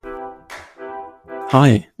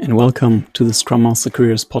Hi, and welcome to the Scrum Master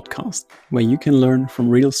Careers podcast, where you can learn from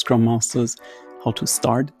real Scrum Masters how to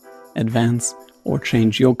start, advance, or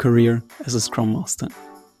change your career as a Scrum Master.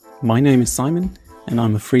 My name is Simon, and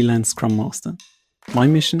I'm a freelance Scrum Master. My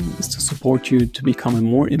mission is to support you to become a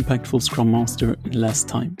more impactful Scrum Master in less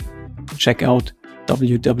time. Check out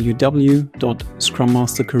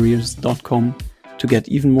www.scrummastercareers.com to get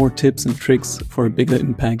even more tips and tricks for a bigger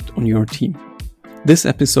impact on your team. This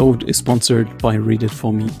episode is sponsored by Read It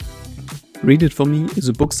For Me. Read It For Me is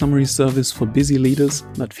a book summary service for busy leaders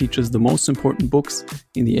that features the most important books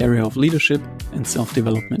in the area of leadership and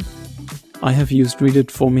self-development. I have used Read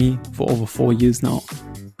It For Me for over 4 years now,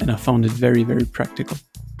 and I found it very, very practical.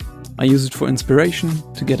 I use it for inspiration,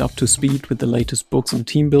 to get up to speed with the latest books on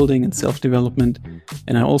team building and self-development,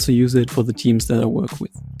 and I also use it for the teams that I work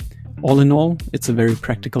with. All in all, it's a very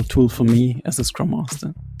practical tool for me as a Scrum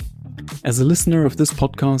Master. As a listener of this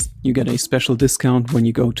podcast, you get a special discount when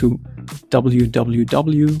you go to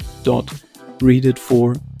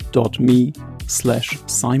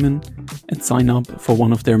www.readitfor.me/Simon and sign up for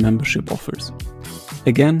one of their membership offers.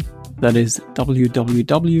 Again, that is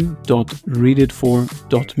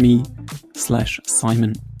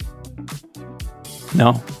www.readitfor.me/Simon.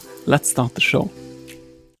 Now, let's start the show.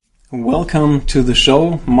 Welcome to the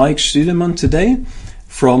show, Mike Stiedemann today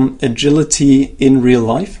from Agility in Real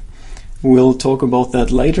Life. We'll talk about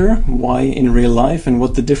that later, why in real life and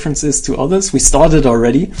what the difference is to others. We started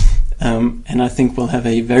already, and I think we'll have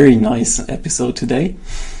a very nice episode today.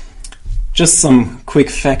 Just some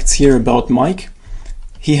quick facts here about Mike.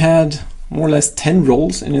 He had more or less 10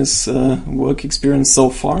 roles in his work experience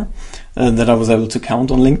so far that I was able to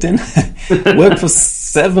count on LinkedIn. Worked for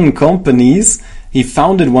 7 companies. He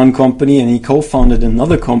founded one company and he co-founded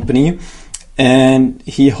another company. And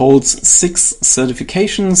he holds 6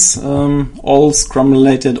 certifications, all Scrum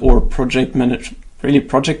related or project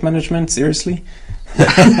management, seriously?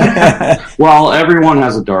 Well, everyone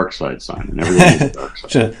has a dark side, Simon. Everyone has a dark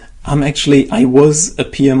side. Sure. I was a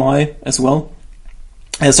PMI as well.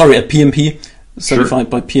 A PMP, certified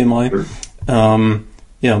by PMI.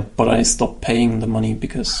 Sure. But I stopped paying the money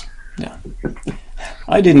because,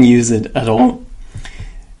 I didn't use it at all.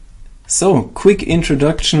 So, quick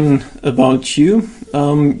introduction about you.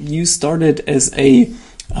 You started as a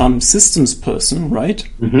systems person, right?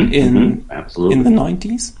 Absolutely. In the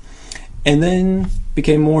 90s. And then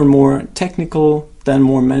became more and more technical, then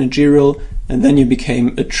more managerial, and then you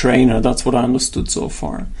became a trainer. That's what I understood so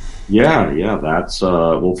far. Yeah, that's,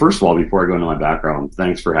 well, first of all, before I go into my background,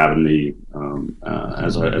 thanks for having me,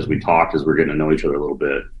 as we talked, as we're getting to know each other a little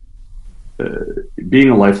bit. Being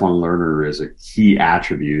a lifelong learner is a key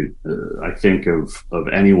attribute, I think, of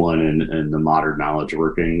anyone in the modern knowledge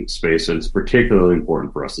working space, and it's particularly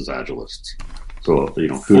important for us as Agilists. So,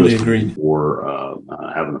 kudos for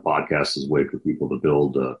having the podcast as a way for people to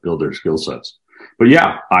build their skill sets. But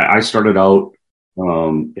yeah, I started out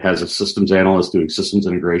as a systems analyst doing systems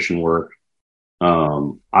integration work.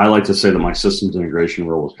 I like to say that my systems integration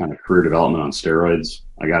role was kind of career development on steroids.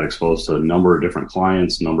 I got exposed to a number of different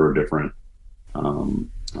clients, a number of different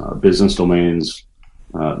business domains.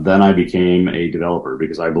 Then I became a developer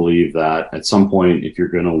because I believe that at some point, if you're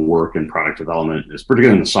going to work in product development,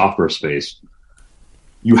 particularly in the software space,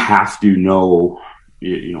 you have to know,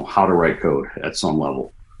 how to write code at some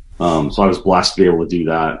level. So I was blessed to be able to do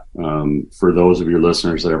that. For those of your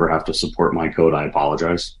listeners that ever have to support my code, I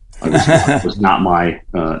apologize. It was not my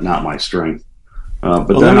strength. But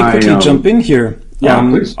then let me quickly jump in here. Yeah,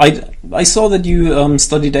 please. I saw that you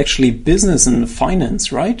studied actually business and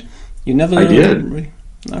finance, right? You never. I did.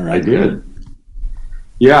 All right. I did.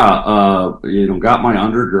 Yeah, got my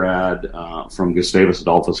undergrad from Gustavus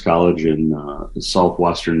Adolphus College in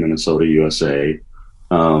southwestern Minnesota, USA.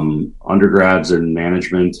 Undergrads in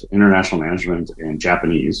management, international management, and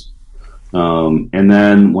Japanese. And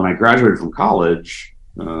then when I graduated from college,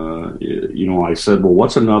 I said, well,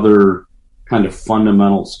 what's another kind of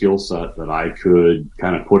fundamental skill set that I could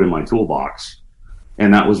kind of put in my toolbox?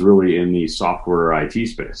 And that was really in the software IT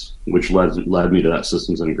space, which led me to that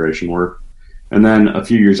systems integration work. And then a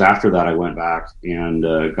few years after that, I went back and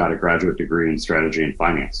got a graduate degree in strategy and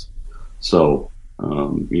finance. So,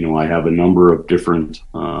 I have a number of different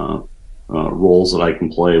roles that I can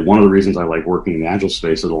play. One of the reasons I like working in the Agile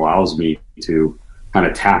space, it allows me to kind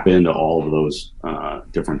of tap into all of those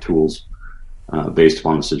different tools based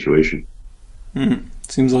upon the situation.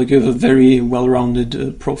 Seems like you have a very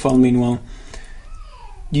well-rounded profile, meanwhile.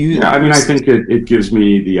 I think it gives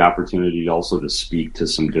me the opportunity also to speak to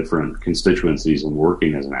some different constituencies in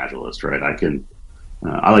working as an Agilist, right?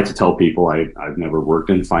 I like to tell people I've never worked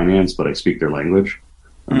in finance, but I speak their language.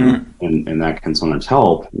 And that can sometimes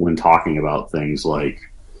help when talking about things like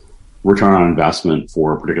return on investment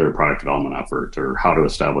for a particular product development effort, or how to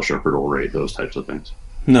establish a hurdle rate, those types of things.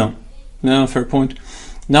 No, fair point.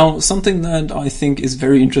 Now, something that I think is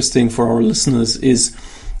very interesting for our listeners is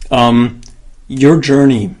your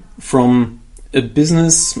journey from a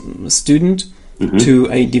business student to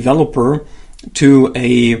a developer to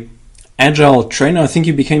a agile trainer. I think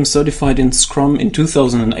you became certified in Scrum in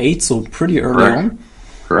 2008, so pretty early on.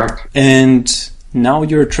 Correct. And now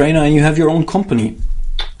you're a trainer and you have your own company.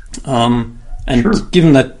 And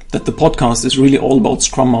given that the podcast is really all about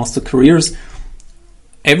Scrum Master careers,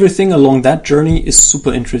 everything along that journey is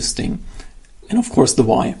super interesting. And of course, the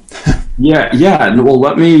why. Yeah. Well,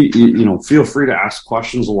 let me, feel free to ask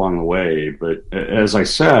questions along the way. But as I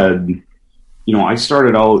said, I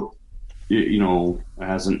started out,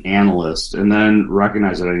 as an analyst, and then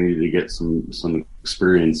recognized that I needed to get some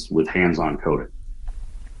experience with hands-on coding.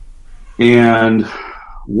 And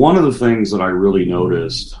one of the things that I really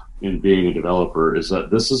noticed in being a developer is that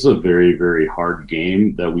this is a very, very hard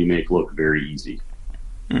game that we make look very easy.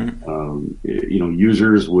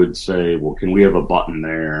 Users would say, well, can we have a button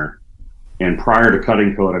there? And prior to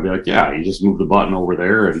cutting code, I'd be like, yeah, you just move the button over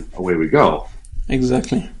there and away we go.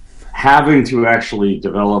 Exactly. Having to actually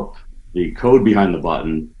develop the code behind the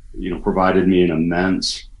button, provided me an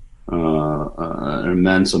immense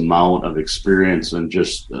amount of experience and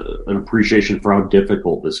just an appreciation for how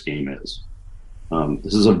difficult this game is.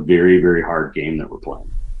 This is a very, very hard game that we're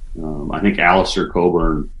playing. I think Alistair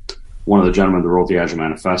Coburn, one of the gentlemen that wrote the Agile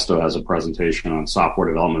Manifesto, has a presentation on software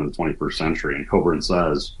development in the 21st century. And Coburn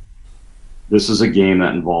says, this is a game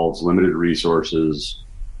that involves limited resources,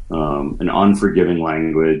 an unforgiving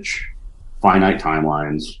language, finite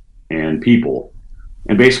timelines, and people.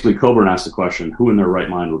 And basically, Coburn asked the question, who in their right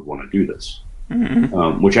mind would want to do this?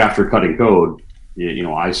 Which after cutting code,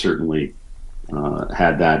 I certainly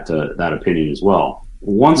had that opinion as well.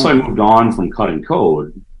 Once I moved on from cutting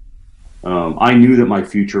code, I knew that my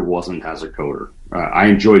future wasn't as a coder. I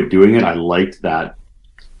enjoyed doing it. I liked that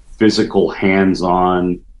physical,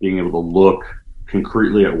 hands-on, being able to look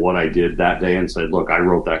concretely at what I did that day and say, look, I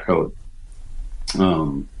wrote that code.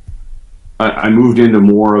 I moved into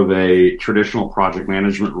more of a traditional project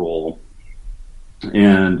management role,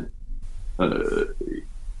 and the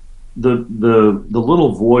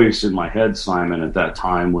little voice in my head, Simon, at that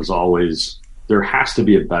time was always, there has to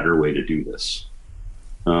be a better way to do this.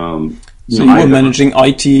 So you were managing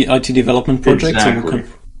IT development projects?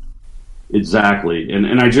 Exactly.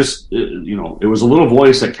 And I just, it was a little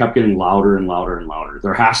voice that kept getting louder and louder and louder.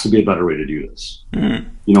 There has to be a better way to do this.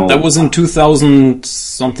 That was in 2000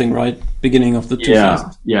 something, right? Beginning of the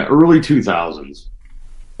 2000s. Yeah, early 2000s.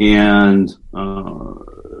 And,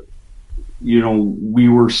 we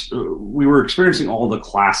were experiencing all the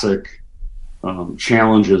classic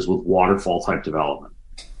challenges with waterfall type development.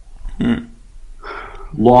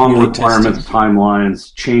 Long requirements,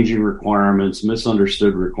 timelines, changing requirements,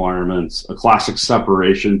 misunderstood requirements, a classic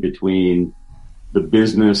separation between the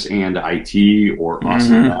business and IT, or us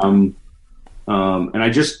and them. And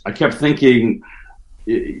I kept thinking,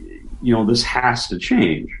 this has to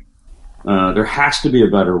change. There has to be a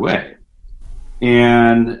better way.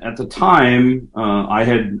 And at the time, I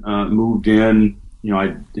had moved in,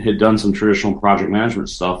 I had done some traditional project management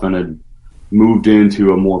stuff and had moved into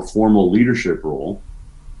a more formal leadership role.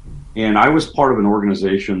 And I was part of an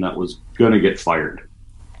organization that was going to get fired.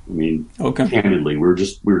 I mean, candidly, we were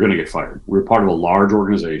going to get fired. We were part of a large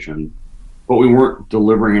organization, but we weren't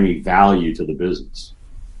delivering any value to the business.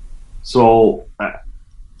 So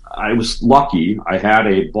I was lucky. I had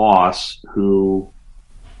a boss who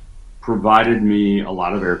provided me a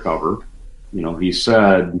lot of air cover. He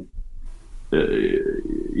said,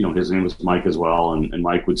 his name was Mike as well. And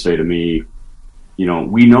Mike would say to me,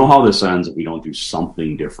 we know how this ends if we don't do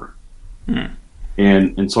something different.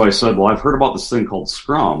 And so I said, well, I've heard about this thing called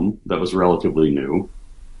Scrum that was relatively new.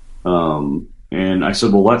 And I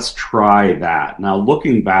said, well, let's try that. Now,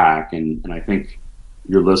 looking back, and I think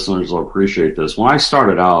your listeners will appreciate this. When I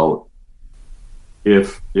started out,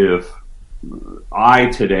 if I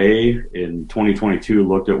today in 2022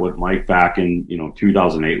 looked at what Mike back in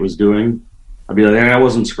 2008 was doing, I'd be like, that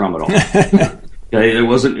wasn't Scrum at all. Okay, it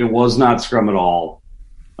was not Scrum at all.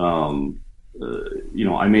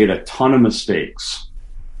 I made a ton of mistakes.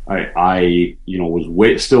 I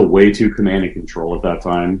was still way too command and control at that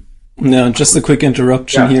time. No, just a quick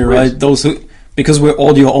interruption here, please. Right? Because we're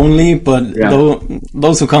audio only, but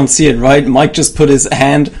those who can't see it, right? Mike just put his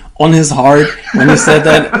hand on his heart when he said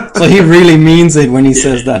that, so he really means it when he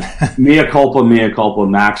says that. Mea culpa,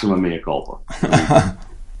 maximum mea culpa.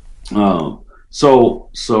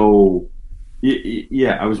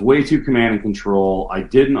 Yeah, I was way too command and control. I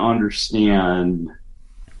didn't understand.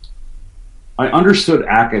 I understood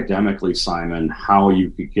academically, Simon, how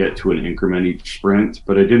you could get to an increment each sprint,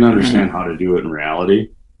 but I didn't understand how to do it in reality.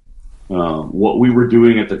 What we were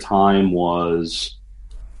doing at the time was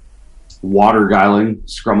water guiling,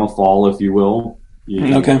 scrum a fall, if you will.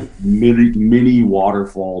 Okay. Mini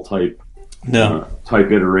waterfall type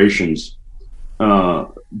iterations.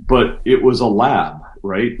 But it was a lab,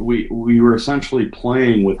 right? We were essentially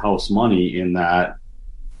playing with house money in that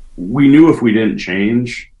we knew if we didn't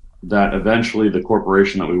change, that eventually the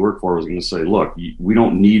corporation that we work for was going to say, "Look, we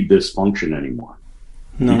don't need this function anymore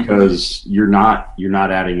because you're not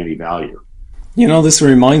adding any value." This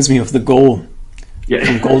reminds me of the goal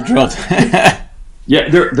from Goldratt. Yeah,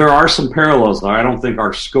 there are some parallels there. I don't think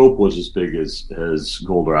our scope was as big as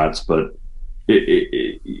Goldratt's, but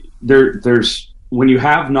there's when you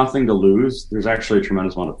have nothing to lose, there's actually a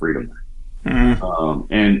tremendous amount of freedom there.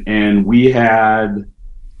 And we had,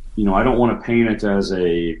 I don't want to paint it as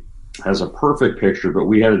a perfect picture, but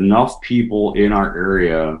we had enough people in our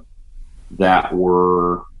area that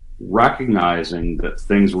were recognizing that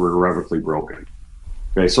things were irrevocably broken.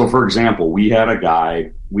 Okay, so for example, we had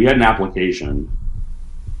an application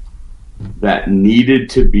that needed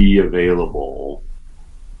to be available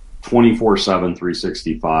 24/7,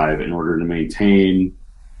 365 in order to maintain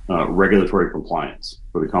regulatory compliance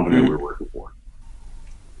for the company that we were working for.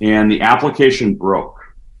 And the application broke.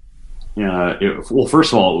 Well,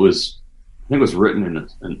 first of all, I think it was written in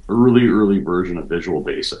an early version of Visual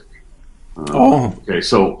Basic. Okay,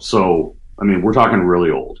 so I mean, we're talking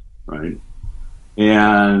really old, right?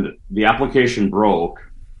 And the application broke,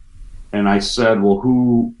 and I said, "Well,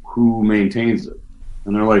 who maintains it?"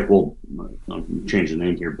 And they're like, "Well, I'll change the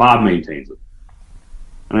name here. Bob maintains it."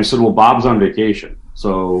 And I said, "Well, Bob's on vacation,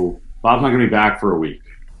 so Bob's not going to be back for a week.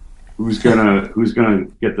 Who's gonna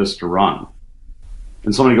get this to run?"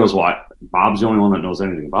 And somebody goes, "Well, Bob's the only one that knows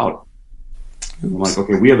anything about it." I'm like,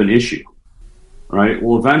 "Okay, we have an issue." Right?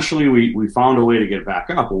 Well, eventually we found a way to get back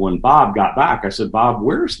up. Well, when Bob got back, I said, "Bob,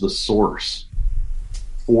 where's the source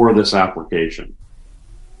for this application?"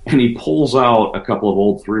 And he pulls out a couple of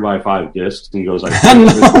old 3x5 discs and he goes,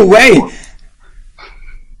 "No way!"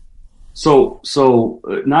 So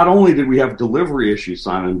not only did we have delivery issues,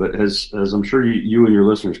 Simon, but as I'm sure you and your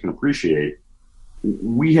listeners can appreciate,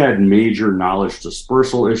 we had major knowledge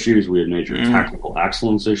dispersal issues. We had major technical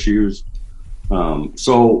excellence issues.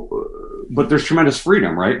 But there's tremendous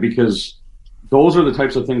freedom, right? Because those are the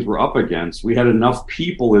types of things we're up against. We had enough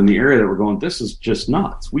people in the area that were going, "This is just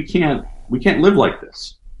nuts. We can't live like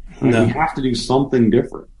this. No. We have to do something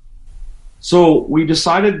different." So we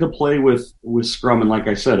decided to play with Scrum, and like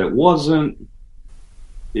I said, once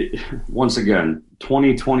again,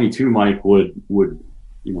 2022 Mike would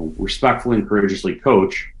respectfully and courageously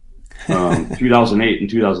coach 2008 and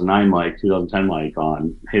 2009 Mike, 2010 Mike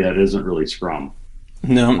on, "Hey, that isn't really Scrum."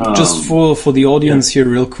 No, just for the audience here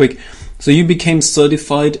real quick. So you became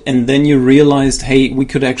certified and then you realized, hey, we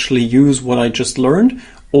could actually use what I just learned?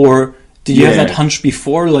 Or did you have that hunch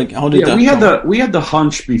before? Like, how did that we had the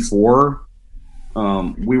hunch before.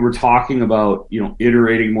 We were talking about,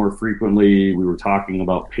 iterating more frequently. We were talking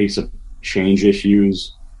about pace of change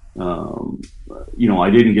issues. I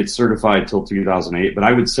didn't get certified till 2008, but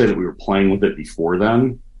I would say that we were playing with it before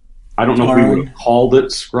then. I don't know if we would have called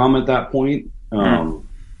it Scrum at that point.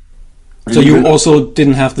 So you also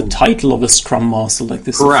didn't have the title of a Scrum Master, like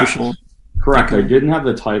this official. Correct. Okay. I didn't have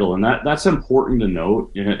the title, and that's important to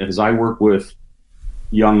note. As I work with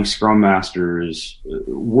young Scrum Masters,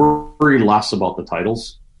 worry less about the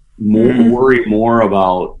titles, worry more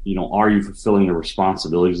about, are you fulfilling the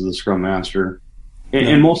responsibilities of the Scrum Master?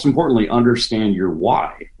 And most importantly, understand your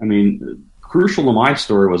why. I mean, crucial to my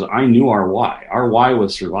story was I knew our why. Our why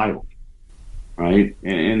was survival, right?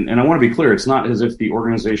 And I want to be clear, it's not as if the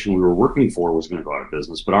organization we were working for was going to go out of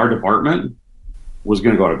business, but our department was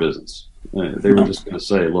going to go out of business. They were just going to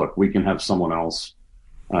say, "Look, we can have someone else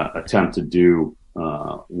attempt to do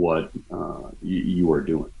what you are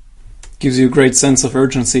doing." Gives you a great sense of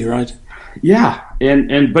urgency, right? Yeah,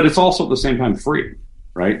 but it's also at the same time free,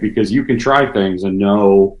 right? Because you can try things and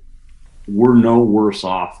know we're no worse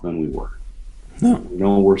off than we were.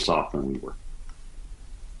 No worse off than we were.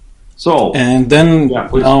 So, and then,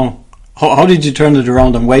 how did you turn it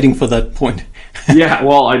around? I'm waiting for that point. Yeah,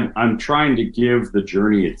 well, I'm trying to give the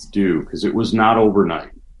journey its due because it was not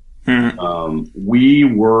overnight. We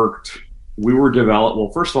were developed. Well,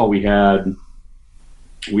 first of all, we had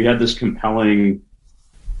this compelling,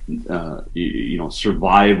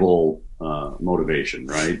 survival motivation,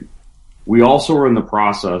 right? We also were in the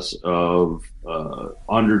process of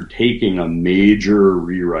undertaking a major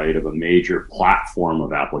rewrite of a major platform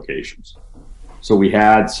of applications. So we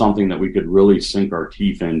had something that we could really sink our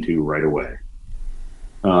teeth into right away.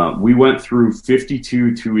 We went through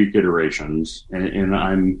 52 two-week iterations, and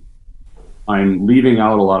I'm leaving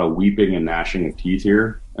out a lot of weeping and gnashing of teeth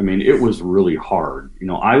here. I mean, it was really hard.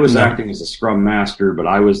 I was acting as a Scrum master, but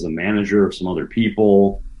I was the manager of some other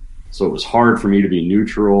people, so it was hard for me to be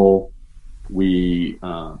neutral.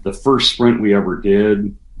 The first sprint we ever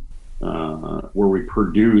did, where we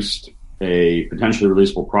produced a potentially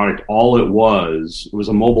releasable product, it was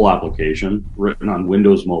a mobile application written on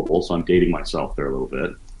Windows Mobile, so I'm dating myself there a little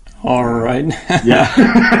bit. All right.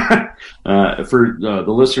 Yeah. For the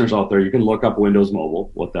listeners out there, you can look up Windows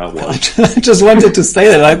Mobile, what that was. I just wanted to say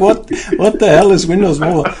that. Like, what the hell is Windows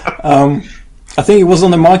Mobile? I think it was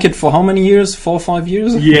on the market for how many years? 4 or 5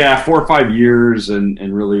 years? Yeah, 4 or 5 years, and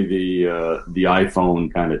really the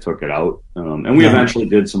iPhone kind of took it out. And we eventually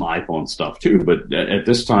did some iPhone stuff too, but at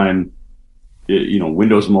this time,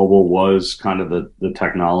 Windows Mobile was kind of the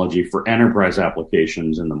technology for enterprise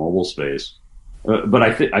applications in the mobile space. But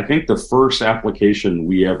I think the first application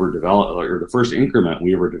we ever developed, or the first increment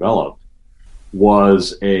we ever developed,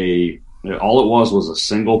 was all it was a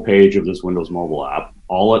single page of this Windows Mobile app.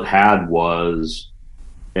 All it had was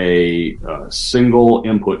a single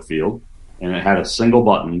input field, and it had a single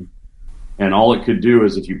button. And all it could do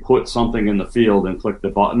is if you put something in the field and click the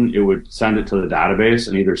button, it would send it to the database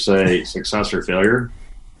and either say success or failure.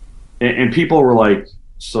 And people were like,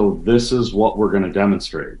 so this is what we're going to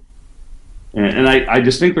demonstrate. And I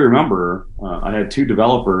distinctly remember I had 2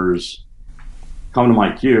 developers come to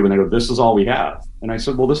my cube and they go, this is all we have. And I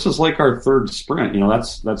said, well, this is like our 3rd sprint.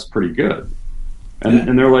 That's pretty good.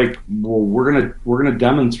 And they're like, well, we're gonna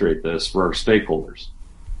demonstrate this for our stakeholders.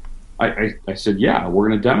 I said, yeah, we're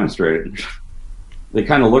gonna demonstrate it. They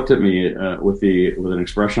kind of looked at me with an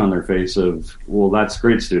expression on their face of, well, that's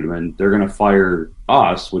great, Studeman. They're gonna fire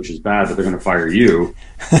us, which is bad, but they're gonna fire you,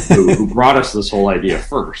 who brought us this whole idea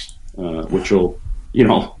first. Which will,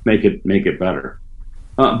 make it better.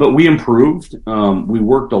 But we improved. We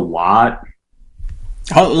worked a lot.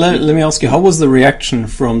 Let me ask you, how was the reaction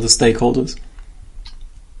from the stakeholders?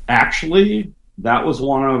 Actually, that was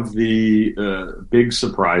one of the big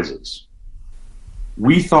surprises.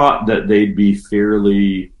 We thought that they'd be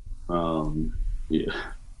fairly,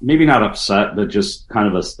 maybe not upset, but just kind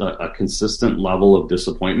of a consistent level of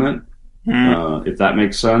disappointment, if that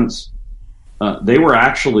makes sense. They were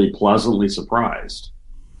actually pleasantly surprised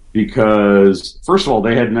because, first of all,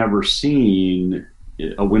 they had never seen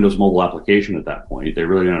a Windows Mobile application at that point. They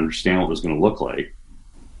really didn't understand what it was going to look like.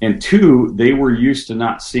 And 2, they were used to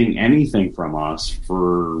not seeing anything from us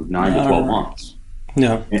for 9 to 12 months.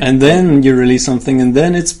 Yeah, and then you release something, and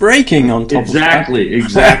then it's breaking on top of that.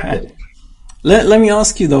 Exactly. Let me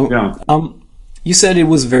ask you, though. You said it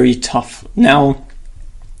was very tough. Now,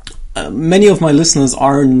 many of my listeners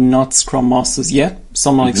are not Scrum Masters yet.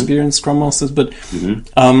 Some are experienced Scrum Masters, but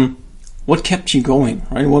what kept you going,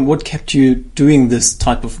 right? What kept you doing this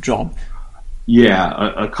type of job?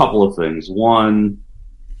 Yeah, a couple of things. One,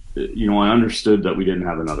 I understood that we didn't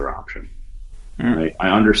have another option. Right? I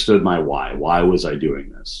understood my why. Why was I doing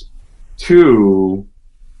this? 2,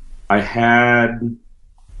 I had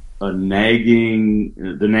the nagging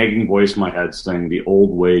voice in my head saying the old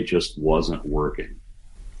way just wasn't working.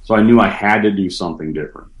 So I knew I had to do something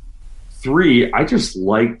different. 3, I just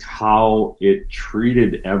liked how it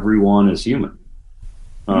treated everyone as human.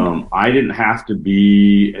 I didn't have to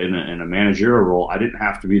be in a managerial role. I didn't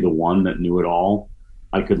have to be the one that knew it all.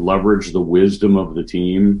 I could leverage the wisdom of the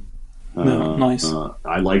team. Nice.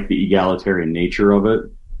 I like the egalitarian nature of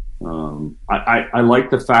it. I like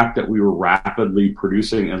the fact that we were rapidly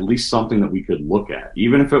producing at least something that we could look at,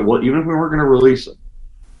 even if we weren't going to release it.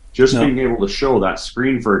 Just being able to show that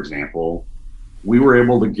screen, for example, we were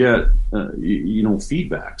able to get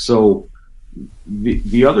feedback. So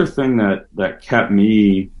the other thing that kept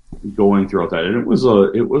me going throughout that, and it was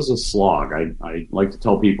a slog. I like to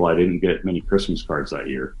tell people I didn't get many Christmas cards that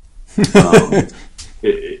year.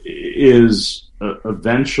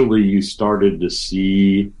 Eventually you started to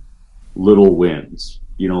see little wins.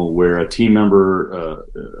 Where a team member,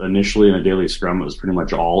 initially in a daily scrum, it was pretty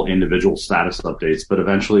much all individual status updates, but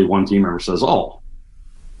eventually one team member says, oh,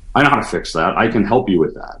 I know how to fix that. I can help you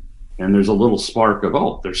with that. And there's a little spark of,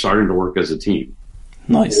 oh, they're starting to work as a team.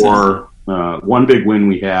 Nice. Or one big win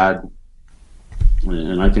we had,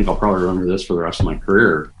 and I think I'll probably remember this for the rest of my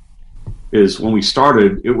career, is when we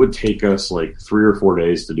started, it would take us like 3 or 4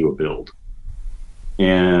 days to do a build.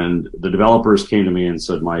 And the developers came to me and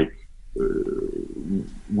said, Mike,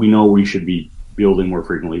 we know we should be building more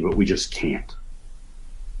frequently, but we just can't.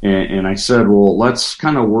 And I said, well, let's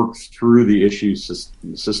kind of work through the issues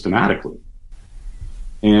systematically.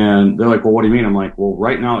 And they're like, well, what do you mean? I'm like, well,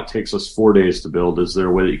 right now it takes us 4 days to build. Is there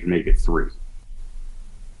a way that you can make it 3?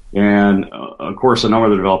 And of course, a number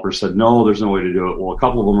of the developers said, no, there's no way to do it. Well, a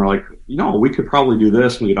couple of them are like, we could probably do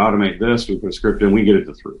this. We could automate this. We put a script in. We get it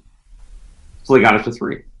to 3. So they got it to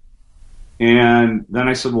 3. And then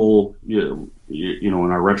I said, well, in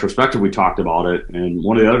our retrospective, we talked about it. And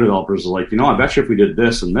one of the other developers was like, I bet you if we did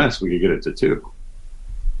this and this, we could get it to 2.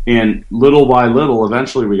 And little by little,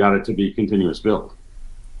 eventually we got it to be continuous build.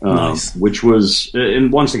 Nice. Which was,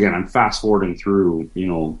 and once again, I'm fast forwarding through,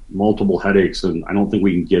 multiple headaches, and I don't think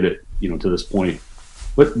we can get it, to this point.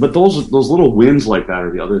 But those little wins like that are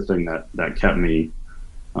the other thing that kept me,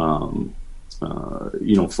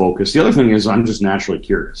 focused. The other thing is I'm just naturally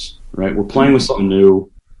curious, right? We're playing with something new.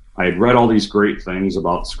 I had read all these great things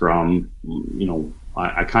about Scrum.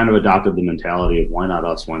 I kind of adopted the mentality of why not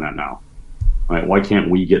us? Why not now? Right? Why can't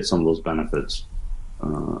we get some of those benefits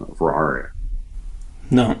for our area?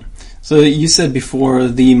 No. So you said before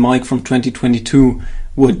the Mike from 2022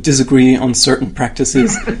 would disagree on certain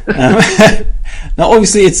practices. Now,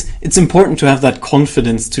 obviously, it's important to have that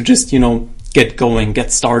confidence to just, get going,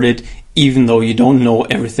 get started, even though you don't know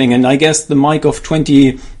everything. And I guess the Mike of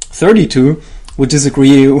 2032 would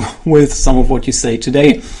disagree with some of what you say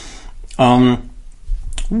today.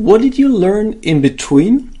 What did you learn in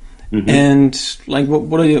between? Mm-hmm. And like,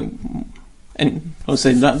 what are you? And I'll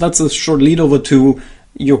say that's a short lead over to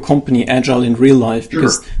your company, Agile in Real Life,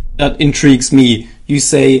 because sure. That intrigues me. You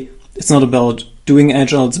say it's not about doing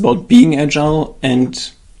Agile, it's about being Agile,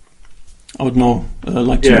 and I would know,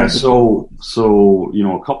 like to know. So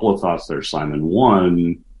a couple of thoughts there, Simon.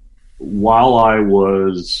 One, while I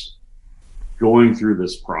was going through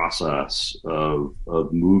this process of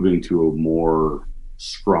moving to a more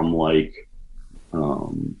Scrum-like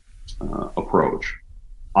approach,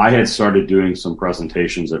 I had started doing some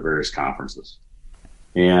presentations at various conferences.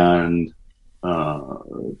 And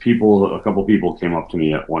a couple people came up to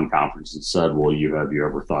me at one conference and said, well, have you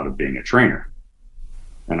ever thought of being a trainer?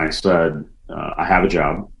 And I said, I have a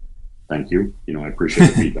job. Thank you. I appreciate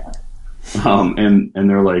the feedback. And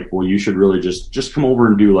they're like, well, you should really just come over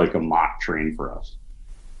and do like a mock train for us.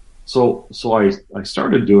 So I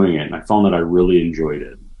started doing it, and I found that I really enjoyed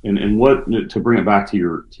it. And what, to bring it back to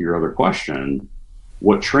your other question,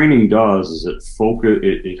 what training does is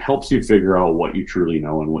it helps you figure out what you truly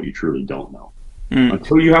know and what you truly don't know.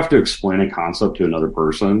 Until you have to explain a concept to another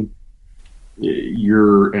person,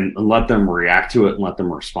 and let them react to it and let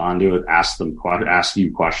them respond to it, ask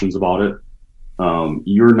you questions about it.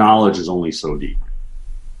 Your knowledge is only so deep.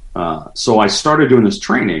 So I started doing this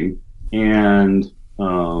training, and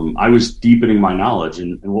I was deepening my knowledge.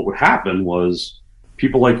 And what would happen was,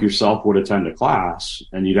 people like yourself would attend a class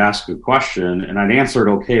and you'd ask a question and I'd answer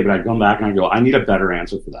it okay, but I'd come back and I'd go, I need a better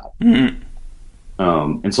answer for that.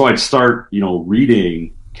 Mm-hmm. And so I'd start,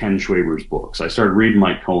 reading Ken Schwaber's books. I started reading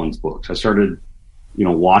Mike Cohen's books. I started,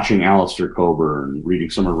 watching Alistair Coburn, reading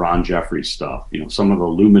some of Ron Jeffries' stuff, some of the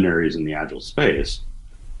luminaries in the Agile space.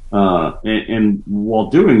 And while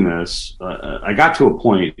doing this, I got to a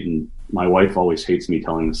point, and my wife always hates me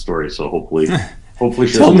telling the story. So hopefully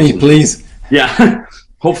she tell me, please. Yeah.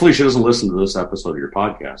 Hopefully she doesn't listen to this episode of your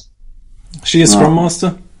podcast. She a Scrum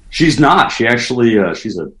Master? She's not. She actually,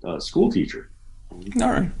 she's a school teacher.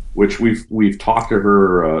 All right. Which we've talked to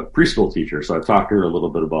her, preschool teacher. So I've talked to her a little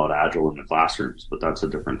bit about Agile in the classrooms, but that's a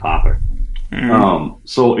different topic. Mm-hmm.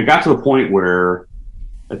 So it got to the point where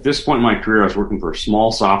at this point in my career, I was working for a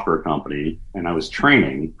small software company and I was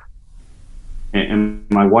training. And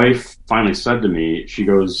my wife finally said to me, she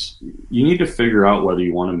goes, you need to figure out whether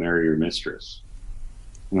you want to marry your mistress.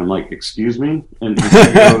 And I'm like, excuse me? And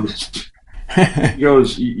she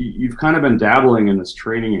goes, you've kind of been dabbling in this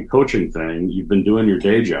training and coaching thing. You've been doing your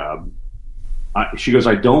day job. She goes,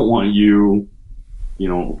 I don't want you,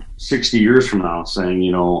 60 years from now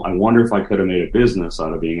saying, I wonder if I could have made a business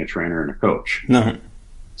out of being a trainer and a coach. No.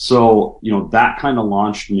 So, that kind of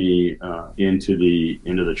launched me into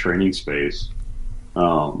the training space.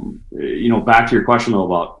 Back to your question though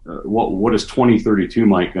about what is 2032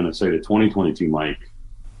 Mike going to say to 2022 Mike?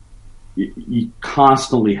 You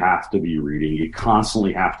constantly have to be reading. You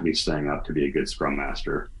constantly have to be staying up to be a good Scrum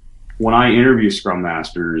Master. When I interview Scrum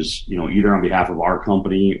Masters, either on behalf of our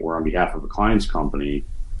company or on behalf of a client's company,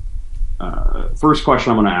 first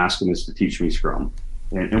question I'm going to ask them is to teach me Scrum.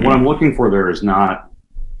 And what I'm looking for there is not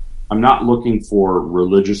I'm not looking for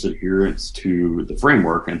religious adherence to the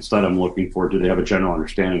framework. Instead, I'm looking for, do they have a general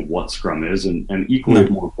understanding of what Scrum is, and equally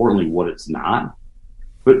more importantly, what it's not.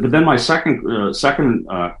 But then my second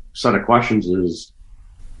set of questions is,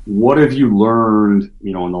 what have you learned,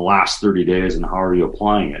 in the last 30 days, and how are you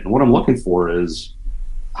applying it? And what I'm looking for is,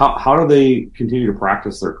 how do they continue to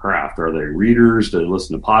practice their craft? Are they readers? Do they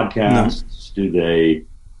listen to podcasts? No. Do they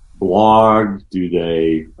blog? Do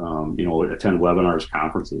they, attend webinars,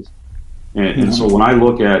 conferences? And so when I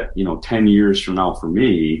look at, 10 years from now for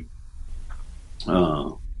me,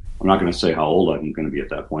 I'm not going to say how old I'm going to be at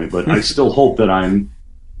that point, but I still hope that I'm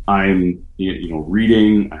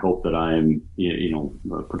reading. I hope that I'm,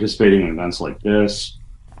 participating in events like this,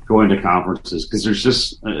 going to conferences, because there's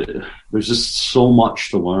just so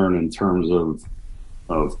much to learn in terms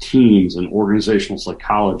of teams and organizational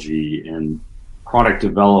psychology and product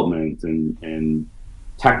development and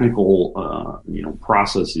technical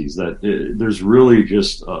processes, that there's really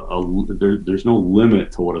just there's no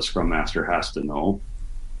limit to what a Scrum Master has to know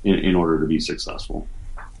in order to be successful.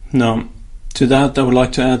 No, to that I would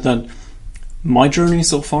like to add that my journey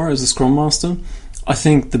so far as a Scrum Master, I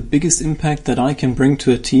think the biggest impact that I can bring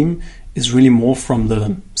to a team is really more from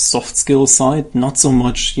the soft skill side, not so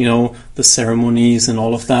much, the ceremonies and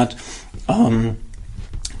all of that.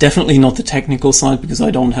 Definitely not the technical side, because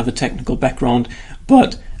I don't have a technical background,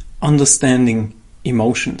 but understanding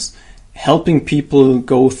emotions, helping people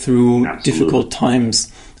go through difficult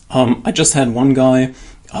times. I just had one guy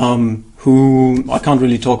who, I can't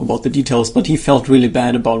really talk about the details, but he felt really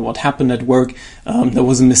bad about what happened at work. There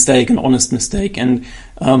was a mistake, an honest mistake, and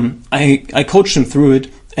I coached him through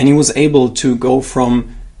it, and he was able to go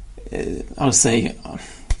from,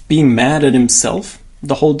 being mad at himself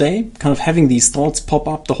the whole day, kind of having these thoughts pop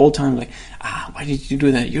up the whole time, like, why did you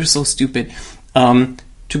do that? You're so stupid.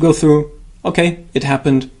 To go through, okay, it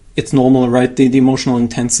happened, it's normal, right? The emotional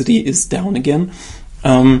intensity is down again.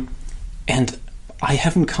 And I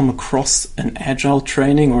haven't come across an agile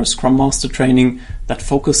training or a Scrum Master training that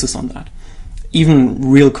focuses on that. Even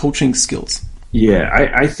real coaching skills. Yeah,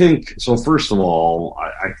 I think so. First of all,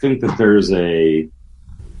 I think that there's a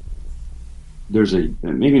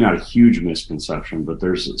maybe not a huge misconception, but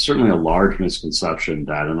there's certainly a large misconception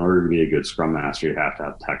that in order to be a good Scrum Master, you have to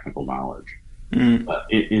have technical knowledge.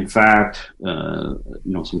 In fact,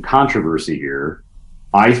 some controversy here.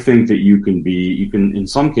 I think that you can in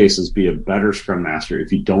some cases be a better Scrum Master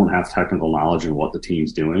if you don't have technical knowledge in what the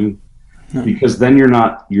team's doing, because then you're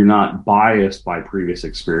not biased by previous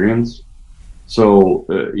experience. So,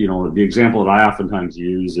 the example that I oftentimes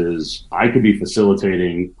use is, I could be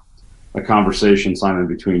facilitating a conversation, Simon,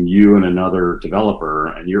 between you and another developer,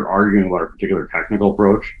 and you're arguing about a particular technical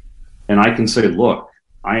approach, and I can say, look,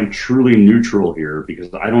 I am truly neutral here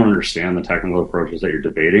because I don't understand the technical approaches that you're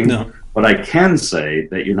debating. No. But I can say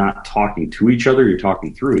that you're not talking to each other, you're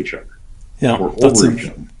talking through each other. Yeah, or over each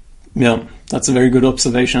other. Yeah, that's a very good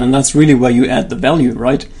observation. And that's really where you add the value,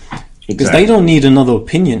 right? Because they don't need another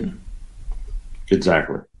opinion.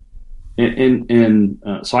 Exactly. And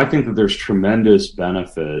so I think that there's tremendous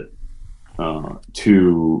benefit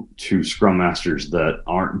to Scrum Masters that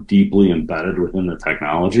aren't deeply embedded within the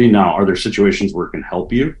technology. Now, are there situations where it can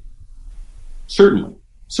help you? Certainly.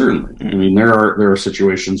 Mm-hmm. I mean, there are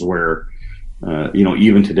situations where,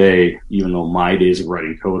 even today, even though my days of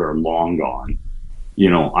writing code are long gone,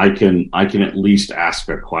 I can at least ask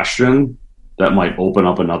a question that might open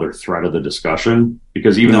up another thread of the discussion,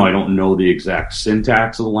 because even though I don't know the exact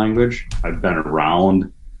syntax of the language, I've been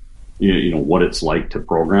around, what it's like to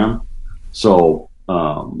program. So,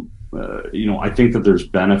 I think that there's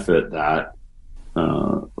benefit that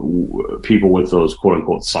people with those quote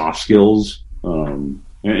unquote soft skills, and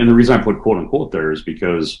the reason I put quote unquote there is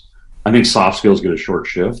because I think soft skills get a short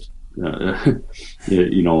shift.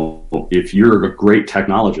 If you're a great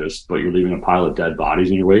technologist, but you're leaving a pile of dead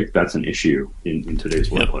bodies in your wake, that's an issue in today's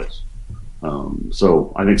workplace.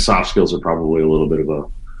 So I think soft skills are probably a little bit of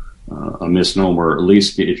a misnomer, at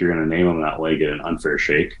least if you're going to name them that way, get an unfair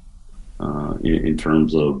shake. In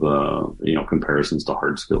terms of comparisons to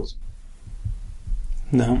hard skills.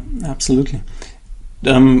 No, absolutely.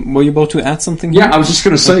 Were you about to add something? Yeah, I was just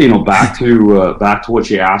going to say, back to what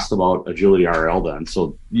you asked about Agility RL. Then,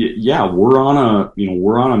 so yeah, we're on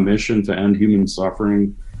a mission to end human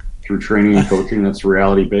suffering through training and coaching that's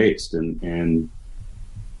reality based, and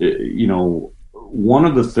one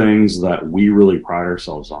of the things that we really pride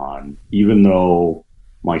ourselves on, even though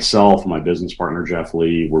myself and my business partner Jeff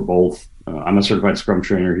Lee, we're both. I'm a certified Scrum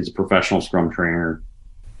trainer. He's a professional Scrum trainer.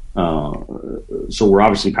 So we're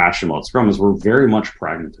obviously passionate about Scrum, as we're very much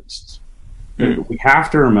pragmatists. We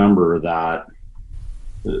have to remember that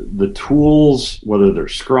the tools, whether they're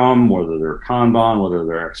Scrum, whether they're Kanban, whether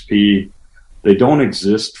they're XP, they don't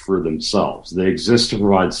exist for themselves. They exist to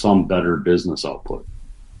provide some better business output.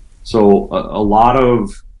 So a lot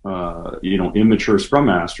of immature Scrum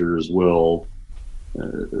Masters will.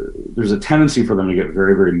 There's a tendency for them to get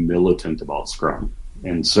very, very militant about Scrum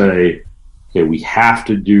and say, okay, we have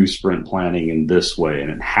to do sprint planning in this way, and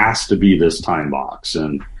it has to be this time box,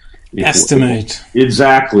 and estimate.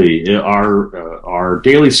 Exactly. Our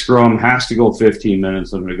daily Scrum has to go 15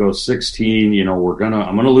 minutes, and if it goes 16, I'm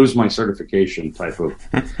gonna lose my certification type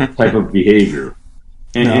of behavior.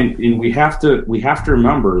 And we have to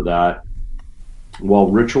remember that while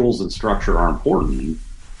rituals and structure are important,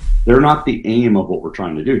 they're not the aim of what we're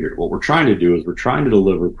trying to do here. What we're trying to do is we're trying to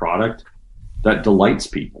deliver product that delights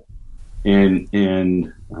people. And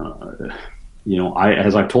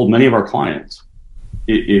as I've told many of our clients,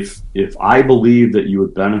 if I believe that you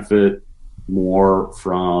would benefit more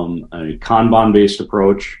from a Kanban-based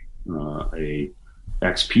approach, a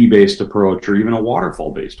XP-based approach, or even a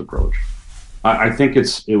waterfall-based approach, I think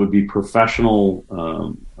it would be professional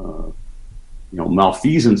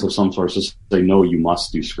malfeasance of some sort to say, no, you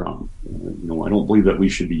must do Scrum. I don't believe that we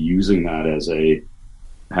should be using that as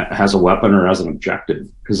a weapon or as an objective,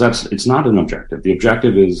 because it's not an objective. The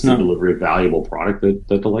objective is the delivery of valuable product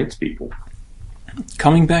that delights people.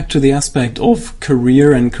 Coming back to the aspect of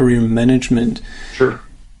career and career management. Sure.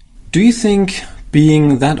 Do you think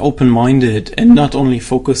being that open-minded and not only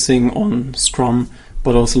focusing on Scrum,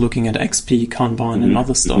 but also looking at XP, Kanban, and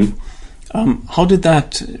other stuff, how did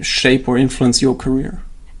that shape or influence your career?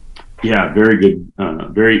 Yeah, very good.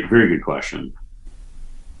 Very, very good question.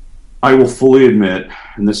 I will fully admit,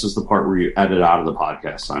 and this is the part where you edit out of the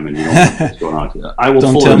podcast, Simon. You don't know what's going on.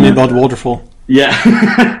 Don't tell me about waterfall.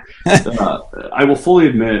 Yeah. I will fully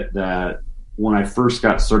admit that when I first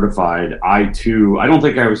got certified, I don't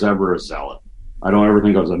think I was ever a zealot. I don't ever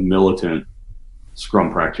think I was a militant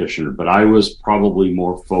Scrum practitioner, but I was probably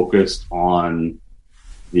more focused on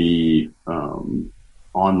the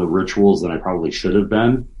rituals than I probably should have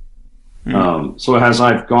been. So as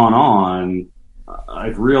I've gone on,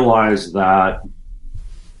 I've realized that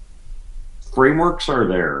frameworks are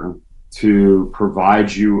there to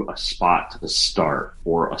provide you a spot to start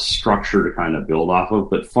or a structure to kind of build off of,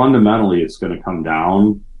 but fundamentally it's going to come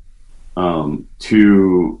down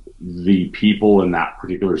to the people in that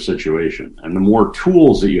particular situation. And the more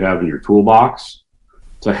tools that you have in your toolbox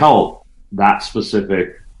to help that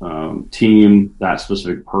specific team, that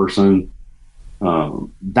specific person,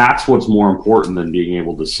 that's what's more important than being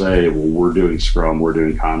able to say, well, we're doing Scrum, we're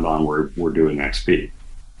doing Kanban, we're doing XP.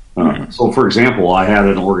 So, for example, I had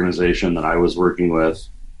an organization that I was working with,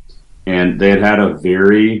 and they had a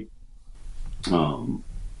very,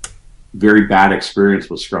 very bad experience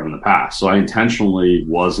with Scrum in the past. So I intentionally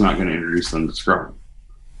was not going to introduce them to Scrum.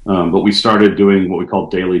 But we started doing what we call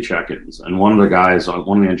daily check-ins. And one of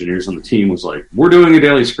the engineers on the team was like, we're doing a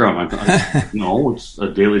daily Scrum. I'm like, no, it's a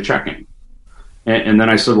daily check-in. And then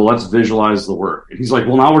I said, well, let's visualize the work. And he's like,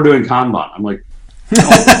 well, now we're doing Kanban. I'm like,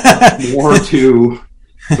 no,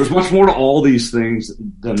 there's much more to all these things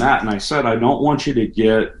than that. And I said, I don't want you to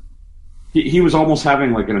get, he was almost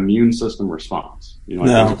having like an immune system response.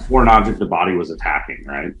 Before an object the body was attacking,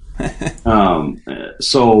 right?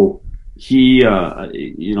 So he,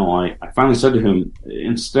 I finally said to him,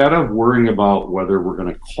 instead of worrying about whether we're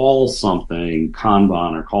going to call something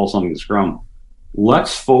Kanban or call something Scrum,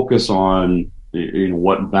 let's focus on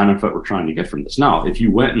what benefit we're trying to get from this. Now, if you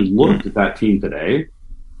went and looked at that team today,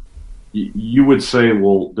 you would say,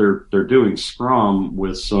 well, they're doing Scrum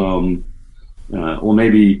with some,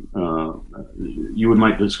 maybe you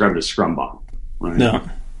might describe it as Scrum bomb, right? Yeah.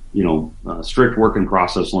 Strict work and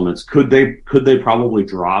process limits. Could they probably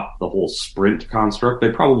drop the whole sprint construct?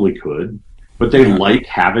 They probably could, but they like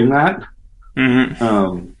having that.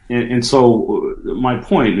 Mm-hmm. And so my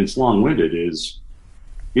point, and it's long-winded, is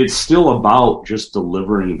it's still about just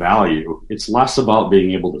delivering value. It's less about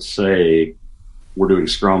being able to say, we're doing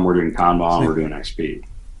Scrum, we're doing Kanban, we're doing XP.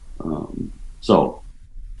 So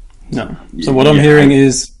what I'm hearing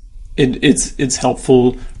is it's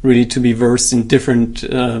helpful really to be versed in different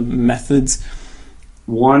methods.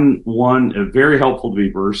 Very helpful to be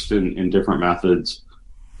versed in different methods.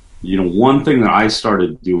 One thing that I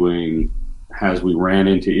started doing as we ran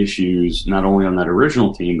into issues, not only on that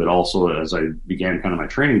original team, but also as I began kind of my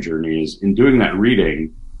training journey, is in doing that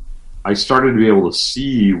reading, I started to be able to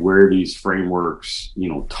see where these frameworks,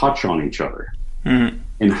 touch on each other,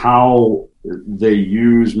 and how they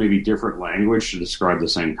use maybe different language to describe the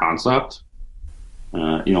same concept.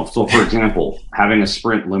 So for example, having a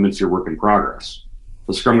sprint limits your work in progress.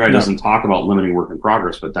 The Scrum Guide doesn't talk about limiting work in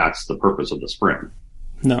progress, but that's the purpose of the sprint.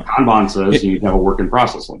 No. Kanban says you need to have a work in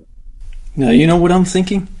process limit. Now, you know what I'm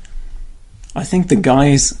thinking? I think the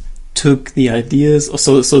guys took the ideas,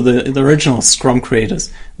 so the original Scrum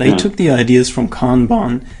creators, they took the ideas from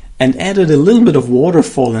Kanban and added a little bit of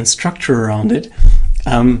waterfall and structure around it,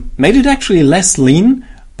 made it actually less lean,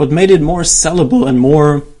 but made it more sellable and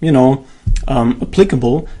more,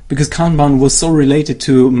 applicable, because Kanban was so related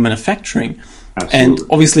to manufacturing. Absolutely. And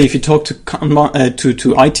obviously, if you talk to Kanban,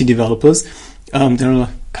 to IT developers, they're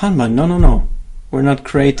like, Kanban, no. We're not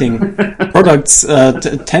creating products,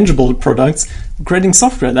 tangible products. We're creating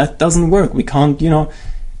software. That doesn't work. We can't, yeah.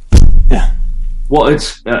 Well,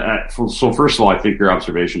 it's so. First of all, I think your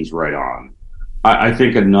observation's right on. I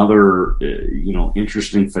think another,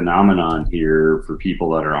 interesting phenomenon here for people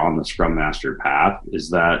that are on the Scrum Master path is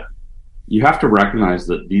that you have to recognize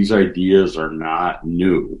that these ideas are not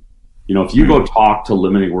new. If you go talk to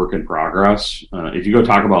limiting work in progress, if you go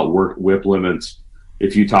talk about WIP limits,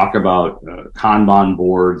 if you talk about Kanban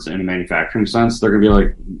boards in a manufacturing sense, they're going to be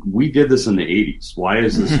like, we did this in the 80s. Why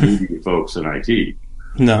is this new to you folks in IT?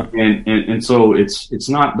 No. And so it's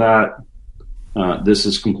not that this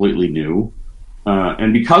is completely new.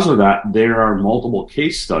 And because of that, there are multiple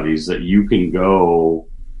case studies that you can go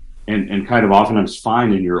and kind of oftentimes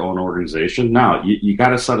find in your own organization. Now, you got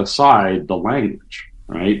to set aside the language,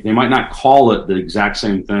 right? They might not call it the exact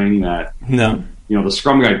same thing that the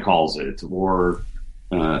Scrum Guide calls it, or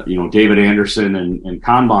David Anderson and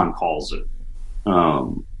Kanban calls it.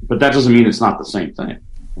 But that doesn't mean it's not the same thing.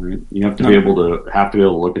 Right? You have to be able to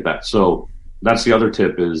look at that. So that's the other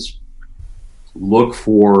tip: is look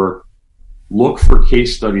for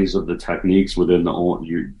case studies of the techniques within the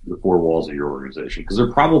four walls of your organization, because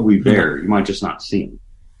they're probably there. You might just not see them.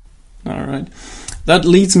 All right. That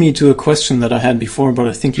leads me to a question that I had before, but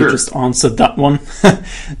I think you just answered that one.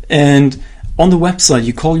 And on the website,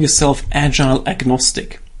 you call yourself agile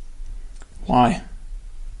agnostic. Why?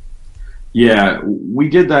 Yeah, we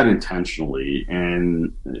did that intentionally,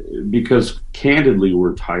 and because candidly,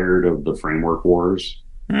 we're tired of the framework wars.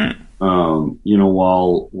 While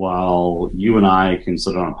you and I can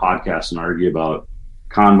sit on a podcast and argue about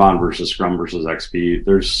Kanban versus Scrum versus XP,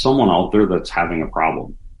 there's someone out there that's having a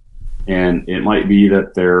problem. And it might be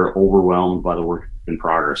that they're overwhelmed by the work in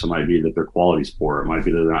progress. It might be that their quality's poor. It might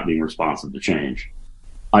be that they're not being responsive to change.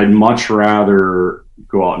 I'd much rather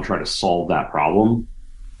go out and try to solve that problem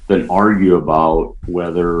than argue about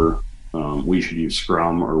whether we should use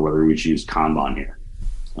Scrum or whether we should use Kanban here.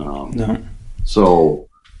 So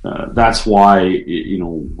that's why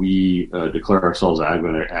we declare ourselves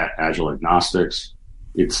agile agnostics.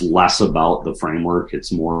 It's less about the framework.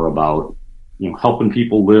 It's more about helping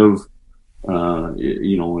people live live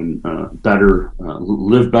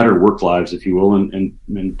better work lives, if you will,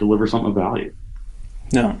 and deliver something of value.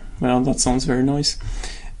 Yeah, well, that sounds very nice.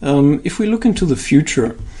 If we look into the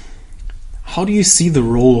future, how do you see the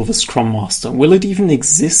role of a Scrum Master? Will it even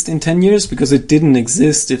exist in 10 years? Because it didn't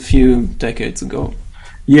exist a few decades ago.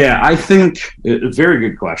 Yeah, I think a very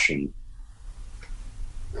good question.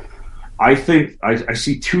 I think I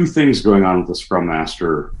see two things going on with the Scrum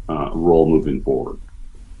Master role moving forward.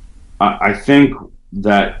 I think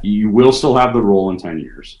that you will still have the role in 10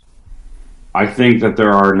 years. I think that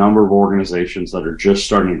there are a number of organizations that are just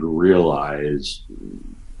starting to realize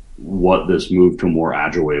what this move to a more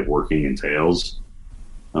agile way of working entails,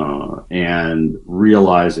 and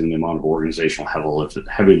realizing the amount of organizational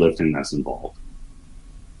heavy lifting that's involved.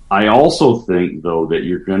 I also think, though, that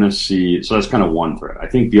you're going to see, so that's kind of one thread. I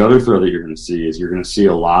think the other thread that you're going to see is you're going to see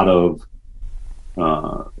a lot of,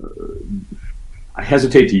 I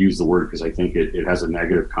hesitate to use the word because I think it has a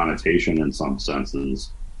negative connotation in some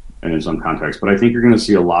senses and in some contexts, but I think you're going to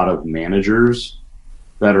see a lot of managers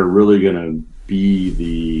that are really going to be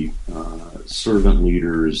the servant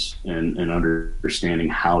leaders and understanding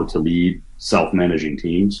how to lead self-managing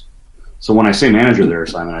teams. So when I say manager there,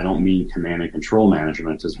 Simon, I don't mean command and control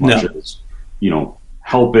management as much as,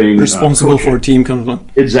 helping. Responsible for team control.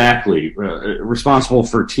 Exactly. Responsible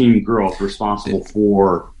for team growth, responsible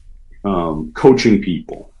for coaching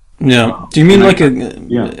people. Yeah. Do you mean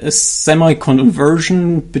a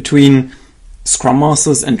semi-conversion between Scrum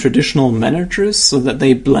Masters and traditional managers so that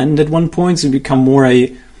they blend at one point to become more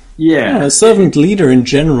a servant leader in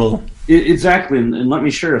general? Exactly. And let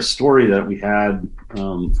me share a story that we had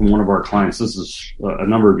from one of our clients. This is a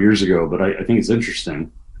number of years ago, but I think it's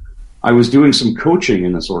interesting. I was doing some coaching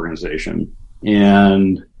in this organization,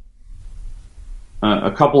 and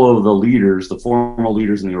a couple of the leaders, the formal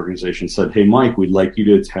leaders in the organization, said, "Hey, Mike, we'd like you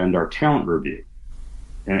to attend our talent review."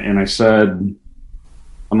 And I said,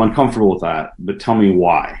 I'm uncomfortable with that, but tell me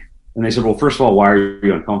why. And they said, well, first of all, why are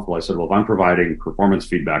you uncomfortable? I said, well, if I'm providing performance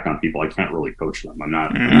feedback on people, I can't really coach them. I'm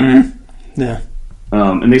not. Yeah.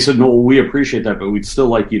 And they said, no, we appreciate that, but we'd still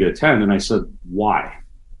like you to attend. And I said, why?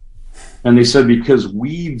 And they said, because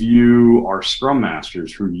we view our Scrum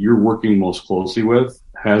Masters, who you're working most closely with,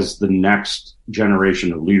 as the next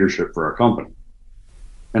generation of leadership for our company.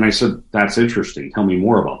 And I said, that's interesting. Tell me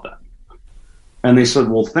more about that. And they said,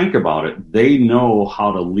 well, think about it. They know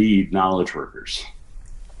how to lead knowledge workers.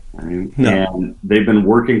 Right? No. And they've been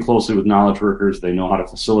working closely with knowledge workers. They know how to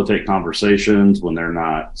facilitate conversations when they're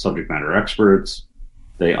not subject matter experts.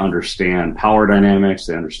 They understand power dynamics.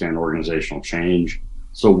 They understand organizational change.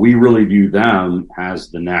 So we really view them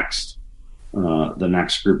as the next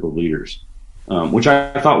group of leaders, which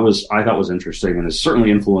I thought was interesting, and has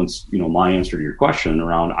certainly influenced my answer to your question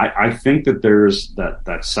around. I think that there's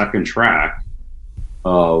that second track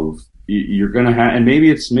of you're going to have, and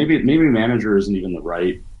maybe manager isn't even the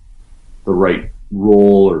right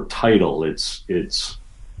role or title. It's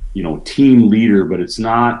team leader, but it's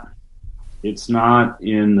not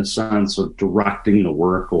in the sense of directing the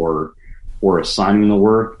work or assigning the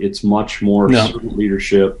work. It's much more servant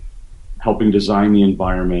leadership, helping design the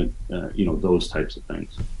environment, those types of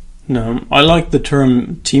things. No, I like the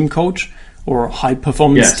term team coach or high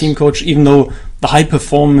performance team coach, even though the high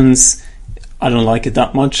performance, I don't like it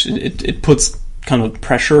that much. It puts kind of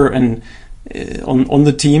pressure and on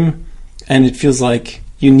the team, and it feels like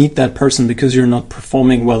you need that person because you're not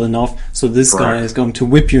performing well enough. So this Correct. Guy is going to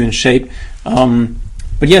whip you in shape.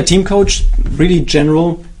 But yeah, team coach, really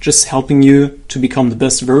general, just helping you to become the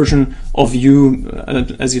best version of you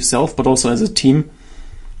as yourself, but also as a team.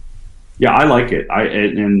 Yeah, I like it.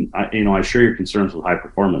 I share your concerns with high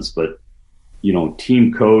performance, but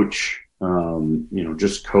team coach,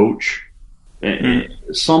 just coach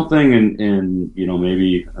something, and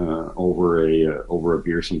maybe over a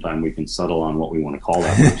beer sometime we can settle on what we want to call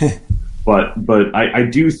that. But I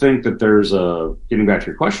do think that there's getting back to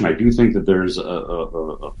your question, I do think that there's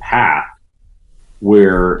a path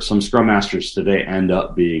where some Scrum Masters today end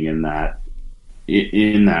up being in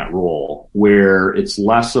that role, where it's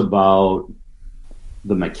less about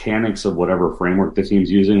the mechanics of whatever framework the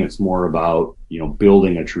team's using. It's more about,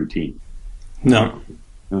 building a true team. No.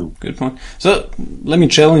 Good point. So let me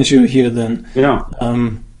challenge you here then. Yeah.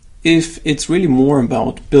 If it's really more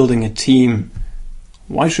about building a team,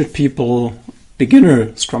 why should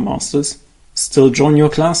beginner Scrum Masters, still join your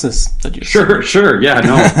classes that you Sure. Yeah,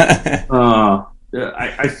 no.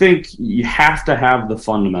 I think you have to have the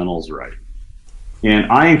fundamentals right.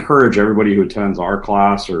 And I encourage everybody who attends our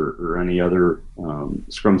class or any other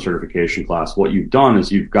Scrum certification class, what you've done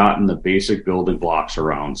is you've gotten the basic building blocks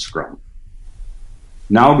around Scrum.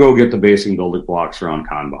 Now go get the basic building blocks around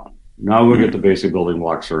Kanban. Now go get the basic building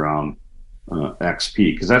blocks around XP,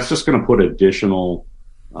 because that's just going to put additional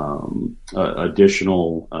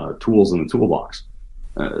tools in the toolbox.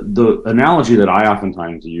 The analogy that I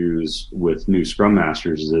oftentimes use with new Scrum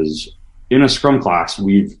Masters is, in a Scrum class,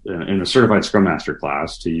 in a certified Scrum Master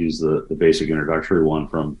class, to use the basic introductory one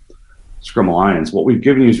from Scrum Alliance, what we've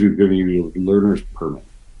given you a learner's permit.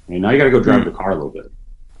 And now you got to go drive the car a little bit.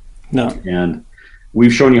 No. And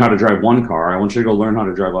we've shown you how to drive one car. I want you to go learn how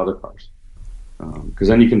to drive other cars, because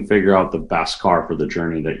then you can figure out the best car for the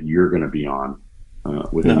journey that you're going to be on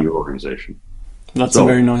within your organization. That's a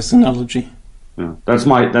very nice analogy. Yeah, that's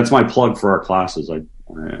my plug for our classes.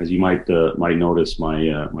 As you might notice,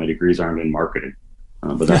 my degrees aren't in marketing,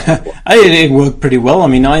 but that's it worked pretty well. I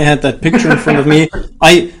mean, I had that picture in front of me.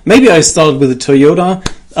 Maybe I started with a Toyota,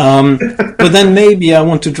 but then maybe I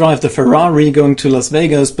want to drive the Ferrari going to Las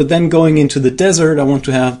Vegas. But then going into the desert, I want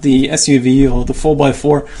to have the SUV or the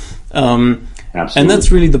 4x4. Absolutely. And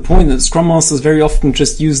that's really the point. That Scrum Masters very often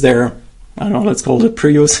just use their, I don't know, let's call it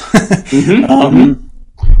Prius.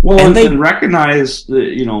 Well, and they recognize that,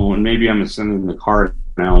 and maybe I'm sending the car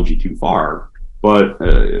analogy too far, but,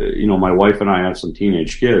 my wife and I have some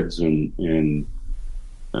teenage kids, and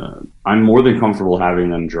I'm more than comfortable having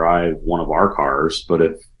them drive one of our cars. But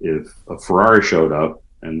if a Ferrari showed up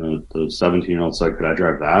and the 17-year-old said, could I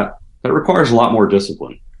drive that? That requires a lot more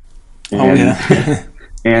discipline.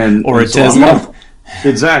 And or a Tesla.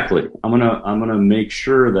 Exactly. I'm gonna make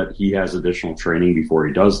sure that he has additional training before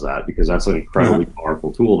he does that, because that's an incredibly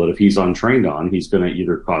powerful tool that if he's untrained on, he's going to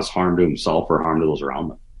either cause harm to himself or harm to those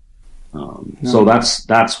around him. So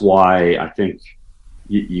that's why I think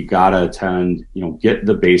you gotta attend. Get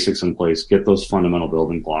the basics in place, get those fundamental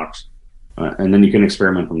building blocks, and then you can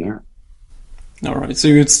experiment from there. All right. So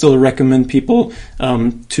you'd still recommend people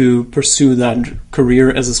to pursue that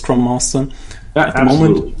career as a Scrum Master. at the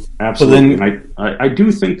Absolutely. moment. Absolutely. But then, And I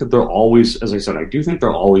do think that there'll always, as I said, I do think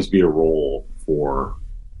there'll always be a role for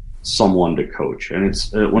someone to coach. And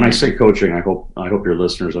it's when I say coaching, I hope your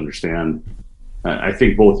listeners understand. I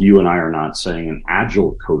think both you and I are not saying an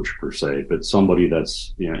agile coach per se, but somebody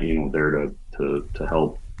that's there to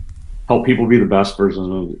help people be the best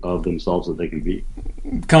version of themselves that they can be.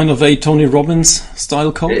 kind of a Tony Robbins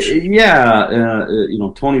style coach. Yeah,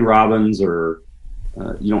 Tony Robbins or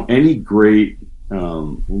any great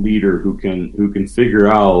leader who can figure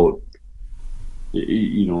out,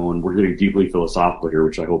 and we're getting deeply philosophical here,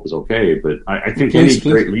 which I hope is okay. But I think any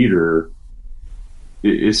great leader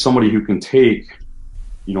is somebody who can take,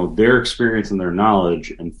 their experience and their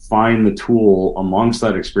knowledge and find the tool amongst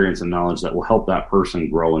that experience and knowledge that will help that person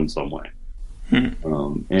grow in some way.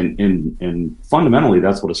 And fundamentally,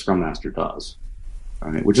 that's what a Scrum Master does,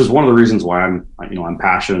 right? Which is one of the reasons why I'm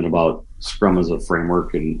passionate about Scrum as a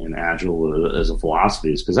framework and Agile as a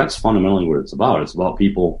philosophy, is because that's fundamentally what it's about. It's about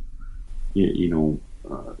people, going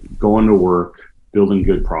to work, building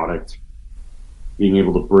good product, being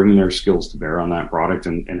able to bring their skills to bear on that product,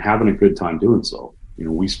 and having a good time doing so.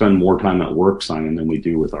 We spend more time at work, Simon, than we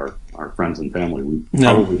do with our friends and family. We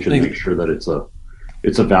probably should make sure that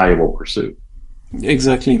it's a valuable pursuit.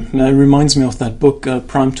 Exactly. It reminds me of that book,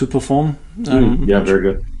 Prime to Perform. Very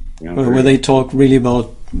good. Where they talk really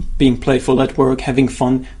about being playful at work, having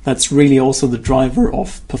fun. That's really also the driver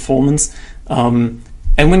of performance. And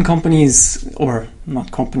when companies, or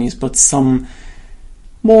not companies, but some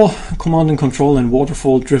more command and control and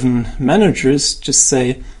waterfall driven managers just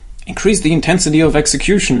say, increase the intensity of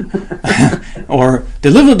execution or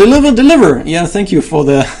deliver. Yeah, thank you for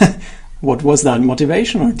the what was that,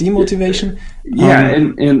 motivation or demotivation?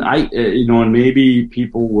 And I and maybe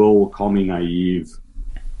people will call me naive,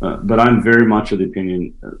 but I'm very much of the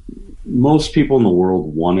opinion most people in the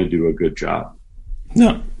world want to do a good job.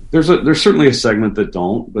 No, there's certainly a segment that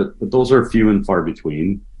don't, but those are few and far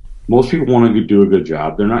between. Most people want to do a good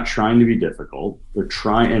job. They're not trying to be difficult. They're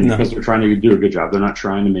trying, because they're trying to do a good job, they're not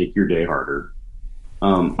trying to make your day harder.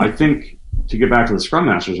 I think, to get back to the Scrum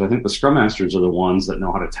Masters, I think the Scrum Masters are the ones that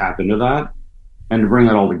know how to tap into that and to bring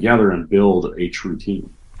that all together and build a true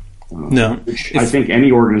team. I think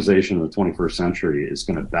any organization in the 21st century is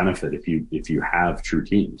going to benefit if you have true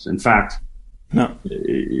teams. In fact,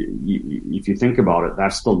 if you think about it,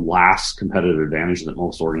 that's the last competitive advantage that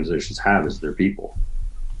most organizations have, is their people.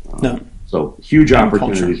 So huge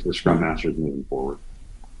opportunities for Scrum Masters moving forward.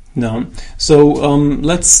 So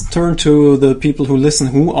let's turn to the people who listen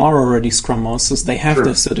who are already Scrum Masters. They have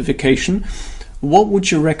their certification. What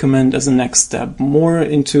would you recommend as a next step? More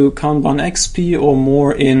into Kanban XP or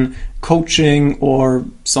more in coaching or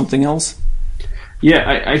something else?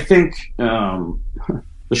 Yeah, I think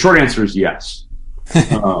the short answer is yes.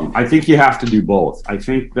 I think you have to do both. I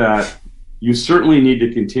think that you certainly need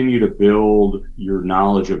to continue to build your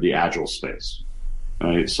knowledge of the Agile space.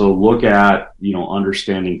 Right? So look at,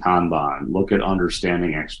 understanding Kanban, look at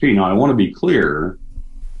understanding XP. Now, I want to be clear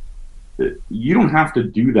that you don't have to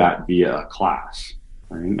do that via a class.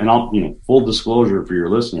 Right? And I'll, full disclosure for your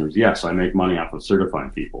listeners, yes, I make money off of certifying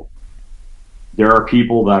people. There are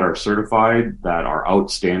people that are certified that are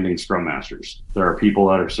outstanding Scrum Masters. There are people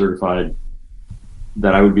that are certified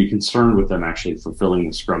that I would be concerned with them actually fulfilling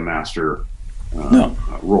the Scrum Master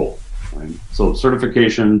role. Right? So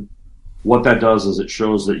certification, what that does is it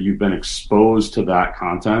shows that you've been exposed to that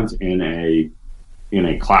content in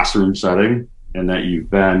a classroom setting, and that you've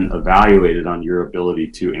been evaluated on your ability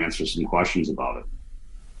to answer some questions about it.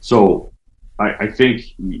 So I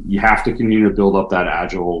think you have to continue to build up that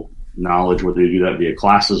Agile knowledge, whether you do that via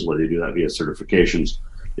classes, whether you do that via certifications.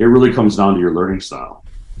 It really comes down to your learning style.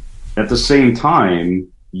 At the same time,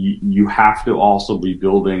 you have to also be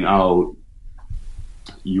building out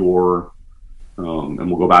your, and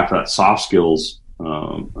we'll go back to that soft skills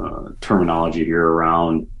terminology here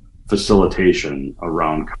around facilitation,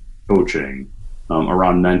 around coaching,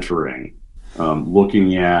 around mentoring,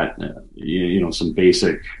 looking at some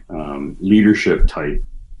basic leadership type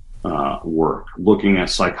work, looking at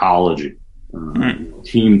psychology,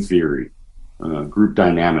 team theory, group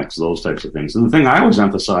dynamics, those types of things. And the thing I always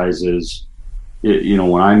emphasize is,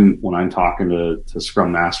 when I'm talking to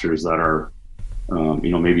Scrum Masters that are,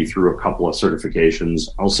 maybe through a couple of certifications,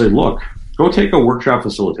 I'll say, look, go take a workshop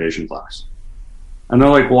facilitation class. And they're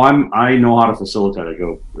like, well, I know how to facilitate. I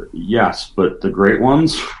go, yes, but the great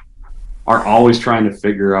ones are always trying to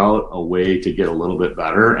figure out a way to get a little bit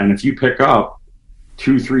better. And if you pick up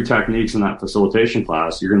 2-3 techniques in that facilitation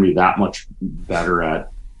class, you're going to be that much better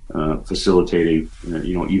at facilitating,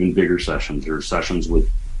 even bigger sessions or sessions with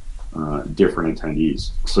different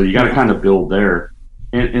attendees. So you got to kind of build there.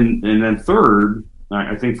 And then third,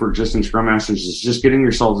 I think for existing Scrum Masters is just getting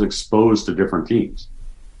yourselves exposed to different teams.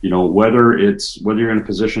 Whether you're in a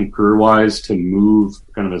position career-wise to move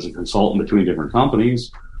kind of as a consultant between different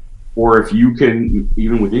companies, or if you can,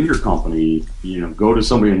 even within your company, go to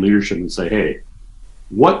somebody in leadership and say, hey,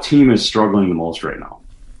 what team is struggling the most right now?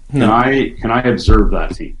 Can I observe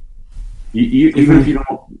that team? Even if you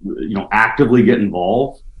don't, actively get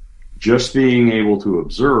involved, just being able to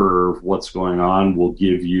observe what's going on will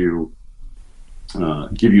give you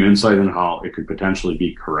insight on how it could potentially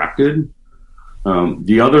be corrected.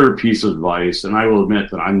 The other piece of advice, and I will admit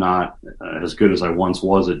that I'm not as good as I once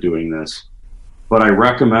was at doing this, but I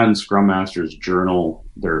recommend Scrum Masters journal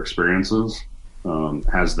their experiences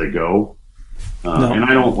as they go.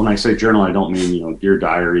 And when I say journal, I don't mean, dear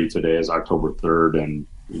diary, today is October 3rd, and,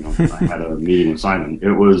 I had a meeting with Simon.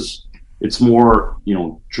 It's more,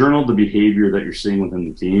 journal the behavior that you're seeing within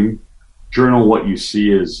the team, journal what you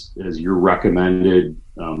see as your recommended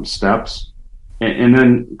steps. And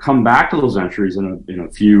then come back to those entries in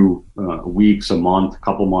a few weeks, a month, a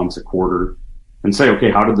couple months, a quarter, and say,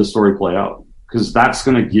 okay, how did the story play out? Because that's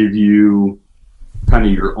going to give you kind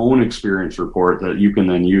of your own experience report that you can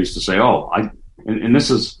then use to say, and this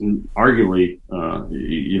is arguably,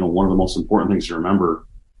 one of the most important things to remember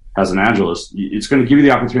as an Agilist. It's going to give you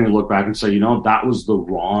the opportunity to look back and say, that was the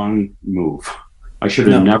wrong move. I should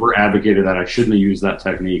have never advocated that. I shouldn't have used that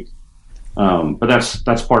technique. But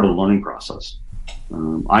that's part of the learning process.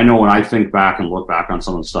 I know when I think back and look back on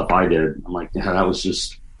some of the stuff I did, I'm like, yeah, that was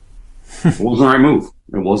just, it wasn't the right move.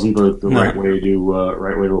 It wasn't the right way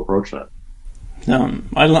to approach that.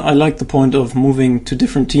 I like the point of moving to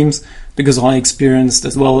different teams, because I experienced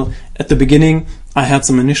as well at the beginning. I had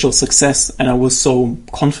some initial success and I was so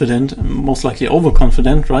confident, most likely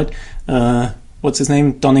overconfident, right? What's his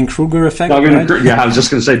name? Dunning-Kruger effect. Right? Yeah, I was just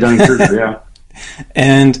going to say Dunning-Kruger. Yeah.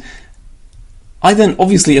 And I then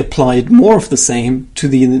obviously applied more of the same to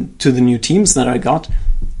the new teams that I got,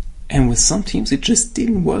 and with some teams it just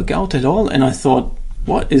didn't work out at all. And I thought,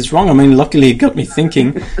 what is wrong? I mean, luckily it got me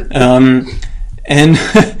thinking, and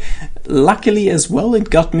luckily as well it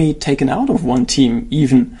got me taken out of one team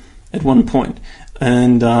even at one point.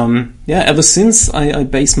 And ever since I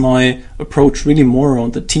base my approach really more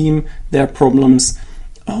on the team, their problems.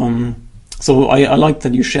 So I like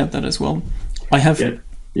that you shared that as well. I have.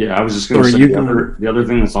 Yeah, I was just going to say the other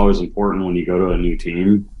thing that's always important when you go to a new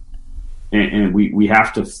team, and we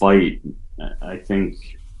have to fight, I think,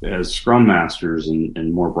 as Scrum Masters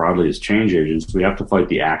and more broadly as change agents, we have to fight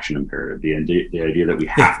the action imperative, the idea that we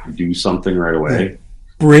have to do something right away.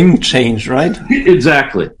 Bring change, right?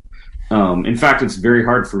 Exactly. In fact, it's very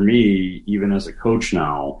hard for me, even as a coach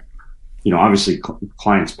now, obviously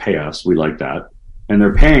clients pay us, we like that, and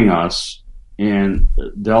they're paying us. And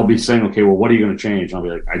they'll be saying, okay, well, what are you going to change? And I'll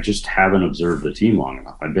be like, I just haven't observed the team long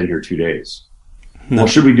enough. I've been here 2 days. Well,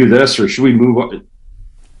 should we do this or should we move on?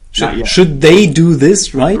 Should they do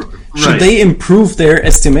this, right? Should they improve their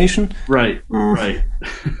estimation? Right.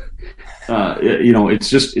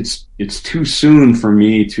 It's too soon for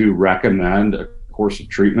me to recommend a course of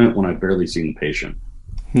treatment when I've barely seen the patient.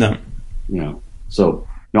 No. So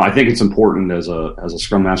I think it's important as a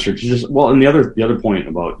Scrum Master to just, and the other point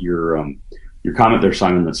about your comment there,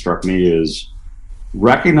 Simon, that struck me is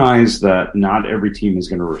recognize that not every team is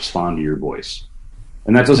going to respond to your voice.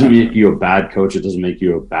 And that doesn't make you a bad coach. It doesn't make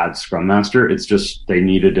you a bad Scrum Master. It's just they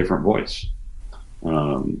need a different voice.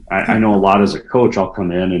 I know a lot as a coach, I'll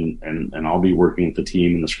come in and I'll be working with the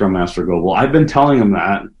team and the Scrum Master go, well, I've been telling them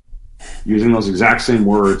that using those exact same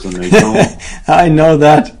words and they don't. I know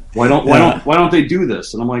that. Why don't they do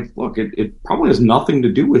this? And I'm like, look, it probably has nothing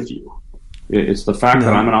to do with you. It's the fact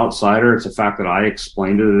that I'm an outsider. It's the fact that I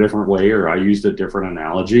explained it a different way or I used a different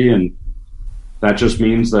analogy. And that just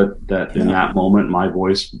means that in that moment, my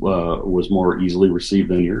voice was more easily received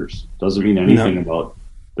than yours. Doesn't mean anything about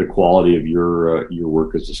the quality of your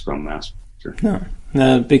work as a Scrum Master. No.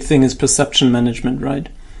 The big thing is perception management, right?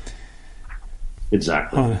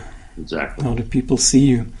 Exactly. Exactly. How do people see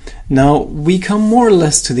you? Now, we come more or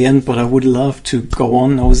less to the end, but I would love to go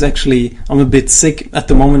on. I'm a bit sick at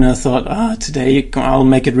the moment, and I thought, today I'll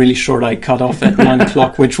make it really short. I cut off at 9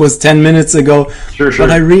 o'clock, which was 10 minutes ago. Sure.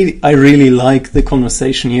 But I really like the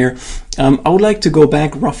conversation here. I would like to go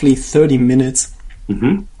back roughly 30 minutes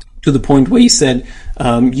to the point where you said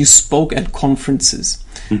you spoke at conferences.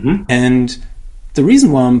 And the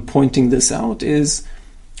reason why I'm pointing this out is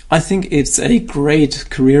I think it's a great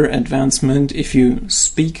career advancement if you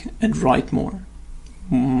speak and write more.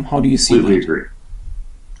 How do you see that?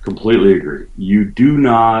 Completely agree. You do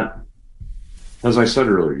not as I said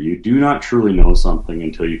earlier, you do not truly know something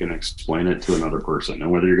until you can explain it to another person.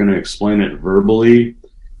 And whether you're going to explain it verbally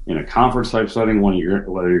in a conference type setting, whether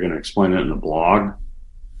you're going to explain it in a blog,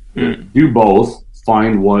 do both.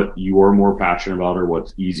 Find what you're more passionate about or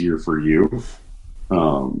what's easier for you,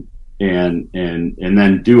 and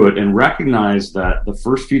then do it. And recognize that the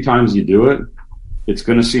first few times you do it, it's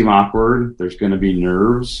going to seem awkward. There's going to be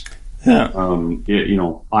nerves. Yeah.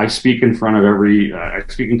 I speak in front of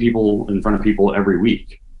people every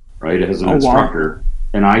week, right? As an instructor, wow.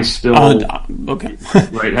 And I still okay,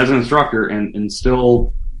 right as an instructor, and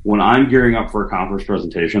still when I'm gearing up for a conference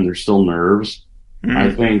presentation, there's still nerves.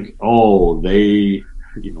 I think, I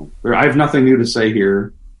have nothing new to say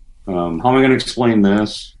here. How am I going to explain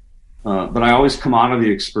this? But I always come out of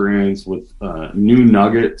the experience with new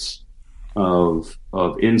nuggets of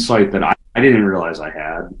insight that I didn't realize I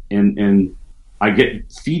had, and I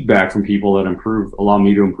get feedback from people that allow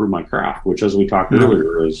me to improve my craft, which, as we talked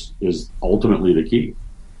earlier, is ultimately the key.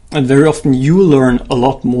 And very often you learn a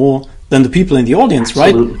lot more than the people in the audience,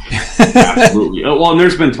 Absolutely. right? Absolutely. Well, and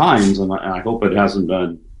there's been times, and I hope it hasn't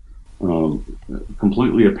been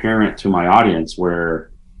completely apparent to my audience,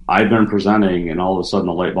 where I've been presenting and all of a sudden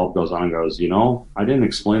the light bulb goes on and goes, I didn't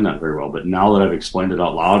explain that very well, but now that I've explained it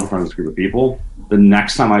out loud in front of this group of people, the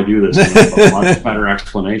next time I do this, I'm going to have a much better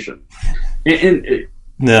explanation.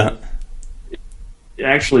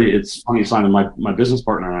 Actually, it's funny, Simon, my business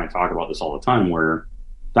partner and I talk about this all the time, where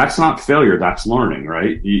that's not failure, that's learning,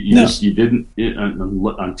 right?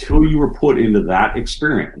 Until you were put into that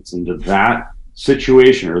experience, into that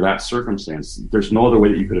situation or that circumstance, there's no other way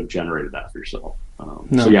that you could have generated that for yourself.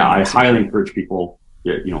 I highly encourage people,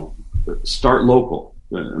 start local.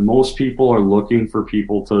 Most people are looking for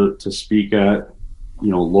people to speak at,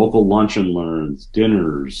 local lunch and learns,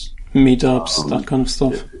 dinners, meetups, that kind of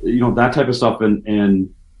stuff. That type of stuff,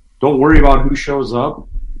 and don't worry about who shows up.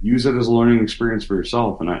 Use it as a learning experience for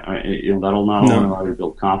yourself, and that'll not only allow you to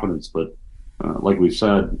build confidence, but like we've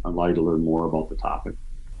said, allow you to learn more about the topic.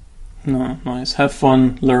 No, nice. Have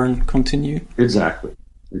fun, learn, continue. Exactly.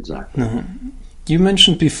 No. You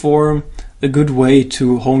mentioned before a good way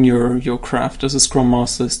to hone your craft as a Scrum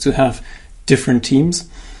Master is to have different teams.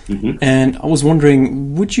 Mm-hmm. And I was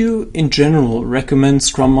wondering, would you in general recommend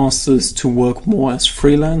Scrum Masters to work more as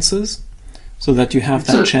freelancers so that you have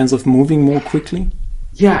that chance of moving more quickly?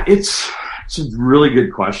 Yeah, it's a really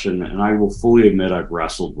good question, and I will fully admit I've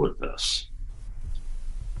wrestled with this.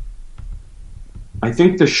 I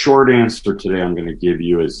think the short answer today I'm going to give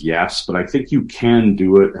you is yes, but I think you can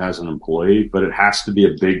do it as an employee, but it has to be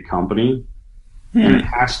a big company, and it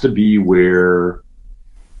has to be where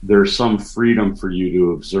there's some freedom for you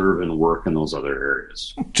to observe and work in those other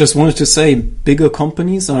areas. Just wanted to say, bigger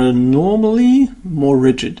companies are normally more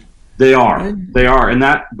rigid. They are, and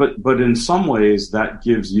but in some ways that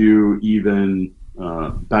gives you even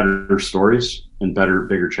better stories and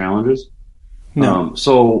bigger challenges. No.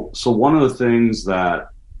 So one of the things that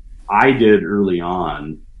I did early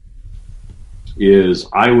on is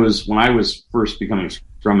when I was first becoming a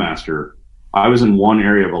Scrum Master, I was in one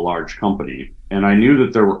area of a large company, and I knew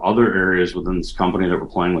that there were other areas within this company that were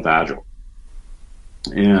playing with Agile.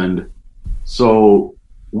 And so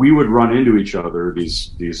we would run into each other,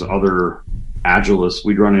 these other Agilists,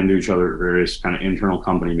 we'd run into each other at various kind of internal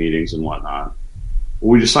company meetings and whatnot.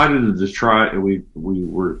 We decided to try, we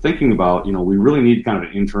were thinking about, we really need kind of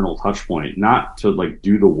an internal touch point, not to like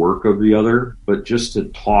do the work of the other, but just to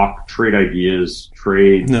talk, trade ideas,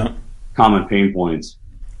 common pain points.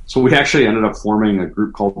 So we actually ended up forming a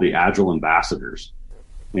group called the Agile Ambassadors.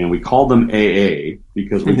 And we called them AA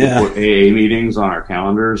because we could put AA meetings on our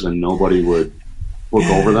calendars and nobody would look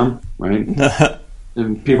over them, right?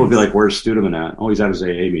 And people would be like, where's Studeman at? Oh, he's at his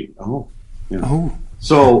AA meeting. Oh, yeah. Oh.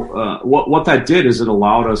 So what that did is it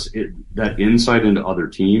allowed us that insight into other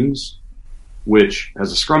teams, which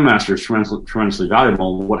as a Scrum Master is tremendously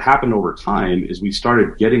valuable. And what happened over time is we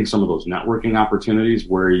started getting some of those networking opportunities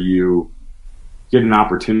where you get an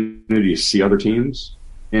opportunity to see other teams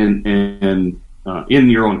and in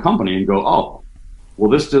your own company and go, oh,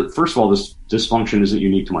 well, first of all, this dysfunction isn't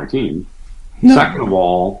unique to my team. No. Second of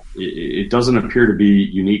all, it doesn't appear to be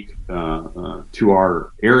unique to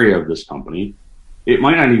our area of this company. It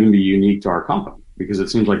might not even be unique to our company because it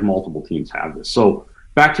seems like multiple teams have this. So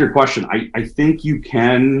back to your question, I think you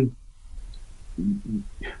can,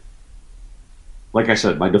 like I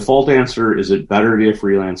said, my default answer is it better to be a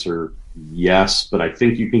freelancer? Yes, but I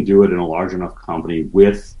think you can do it in a large enough company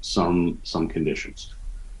with some conditions.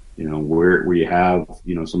 Where we have,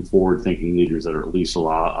 some forward-thinking leaders that are at least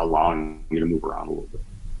allowing you to move around a little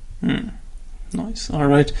bit. Nice. All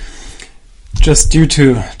right. just due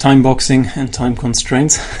to time boxing and time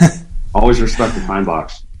constraints. Always respect the time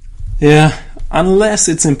box. Yeah, unless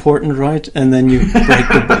it's important, right? And then you break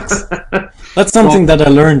the box. That's something that I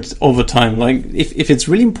learned over time. Like if it's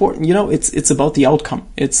really important, it's about the outcome.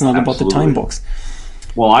 It's not about the time box.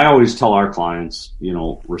 Well, I always tell our clients,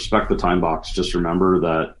 respect the time box. Just remember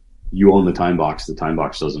that you own the time box. The time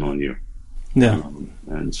box doesn't own you. Yeah.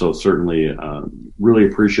 And so certainly really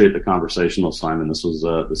appreciate the conversation, though, Simon. This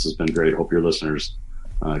has been great. Hope your listeners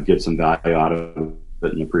get some value out of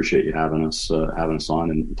it, and appreciate you having us on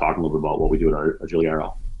and talking a little bit about what we do at Agility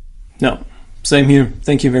IRL. No, same here.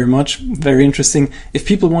 Thank you very much. Very interesting. If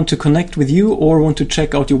people want to connect with you or want to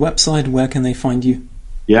check out your website, where can they find you?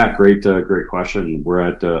 Yeah, great question. We're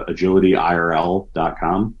at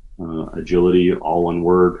agilityirl.com. Agility, all one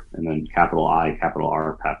word, and then capital I, capital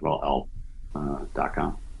R, capital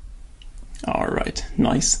L.com. All right,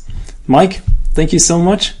 nice. Mike, thank you so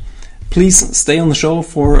much. Please stay on the show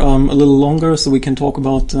for a little longer so we can talk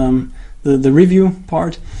about the review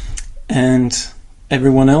part. And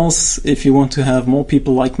everyone else, if you want to have more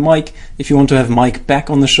people like Mike, if you want to have Mike back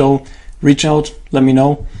on the show, reach out, let me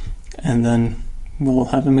know, and then we'll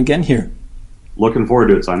have him again here. Looking forward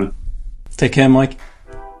to it, Simon. Take care, Mike.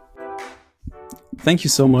 Thank you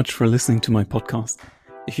so much for listening to my podcast.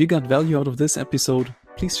 If you got value out of this episode,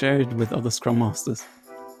 please share it with other Scrum Masters.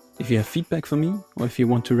 If you have feedback for me, or if you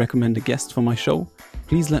want to recommend a guest for my show,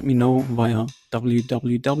 please let me know via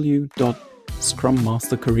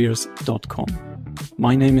www.scrummastercareers.com.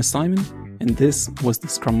 My name is Simon, and this was the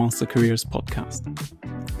Scrum Master Careers podcast.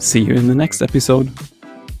 See you in the next episode.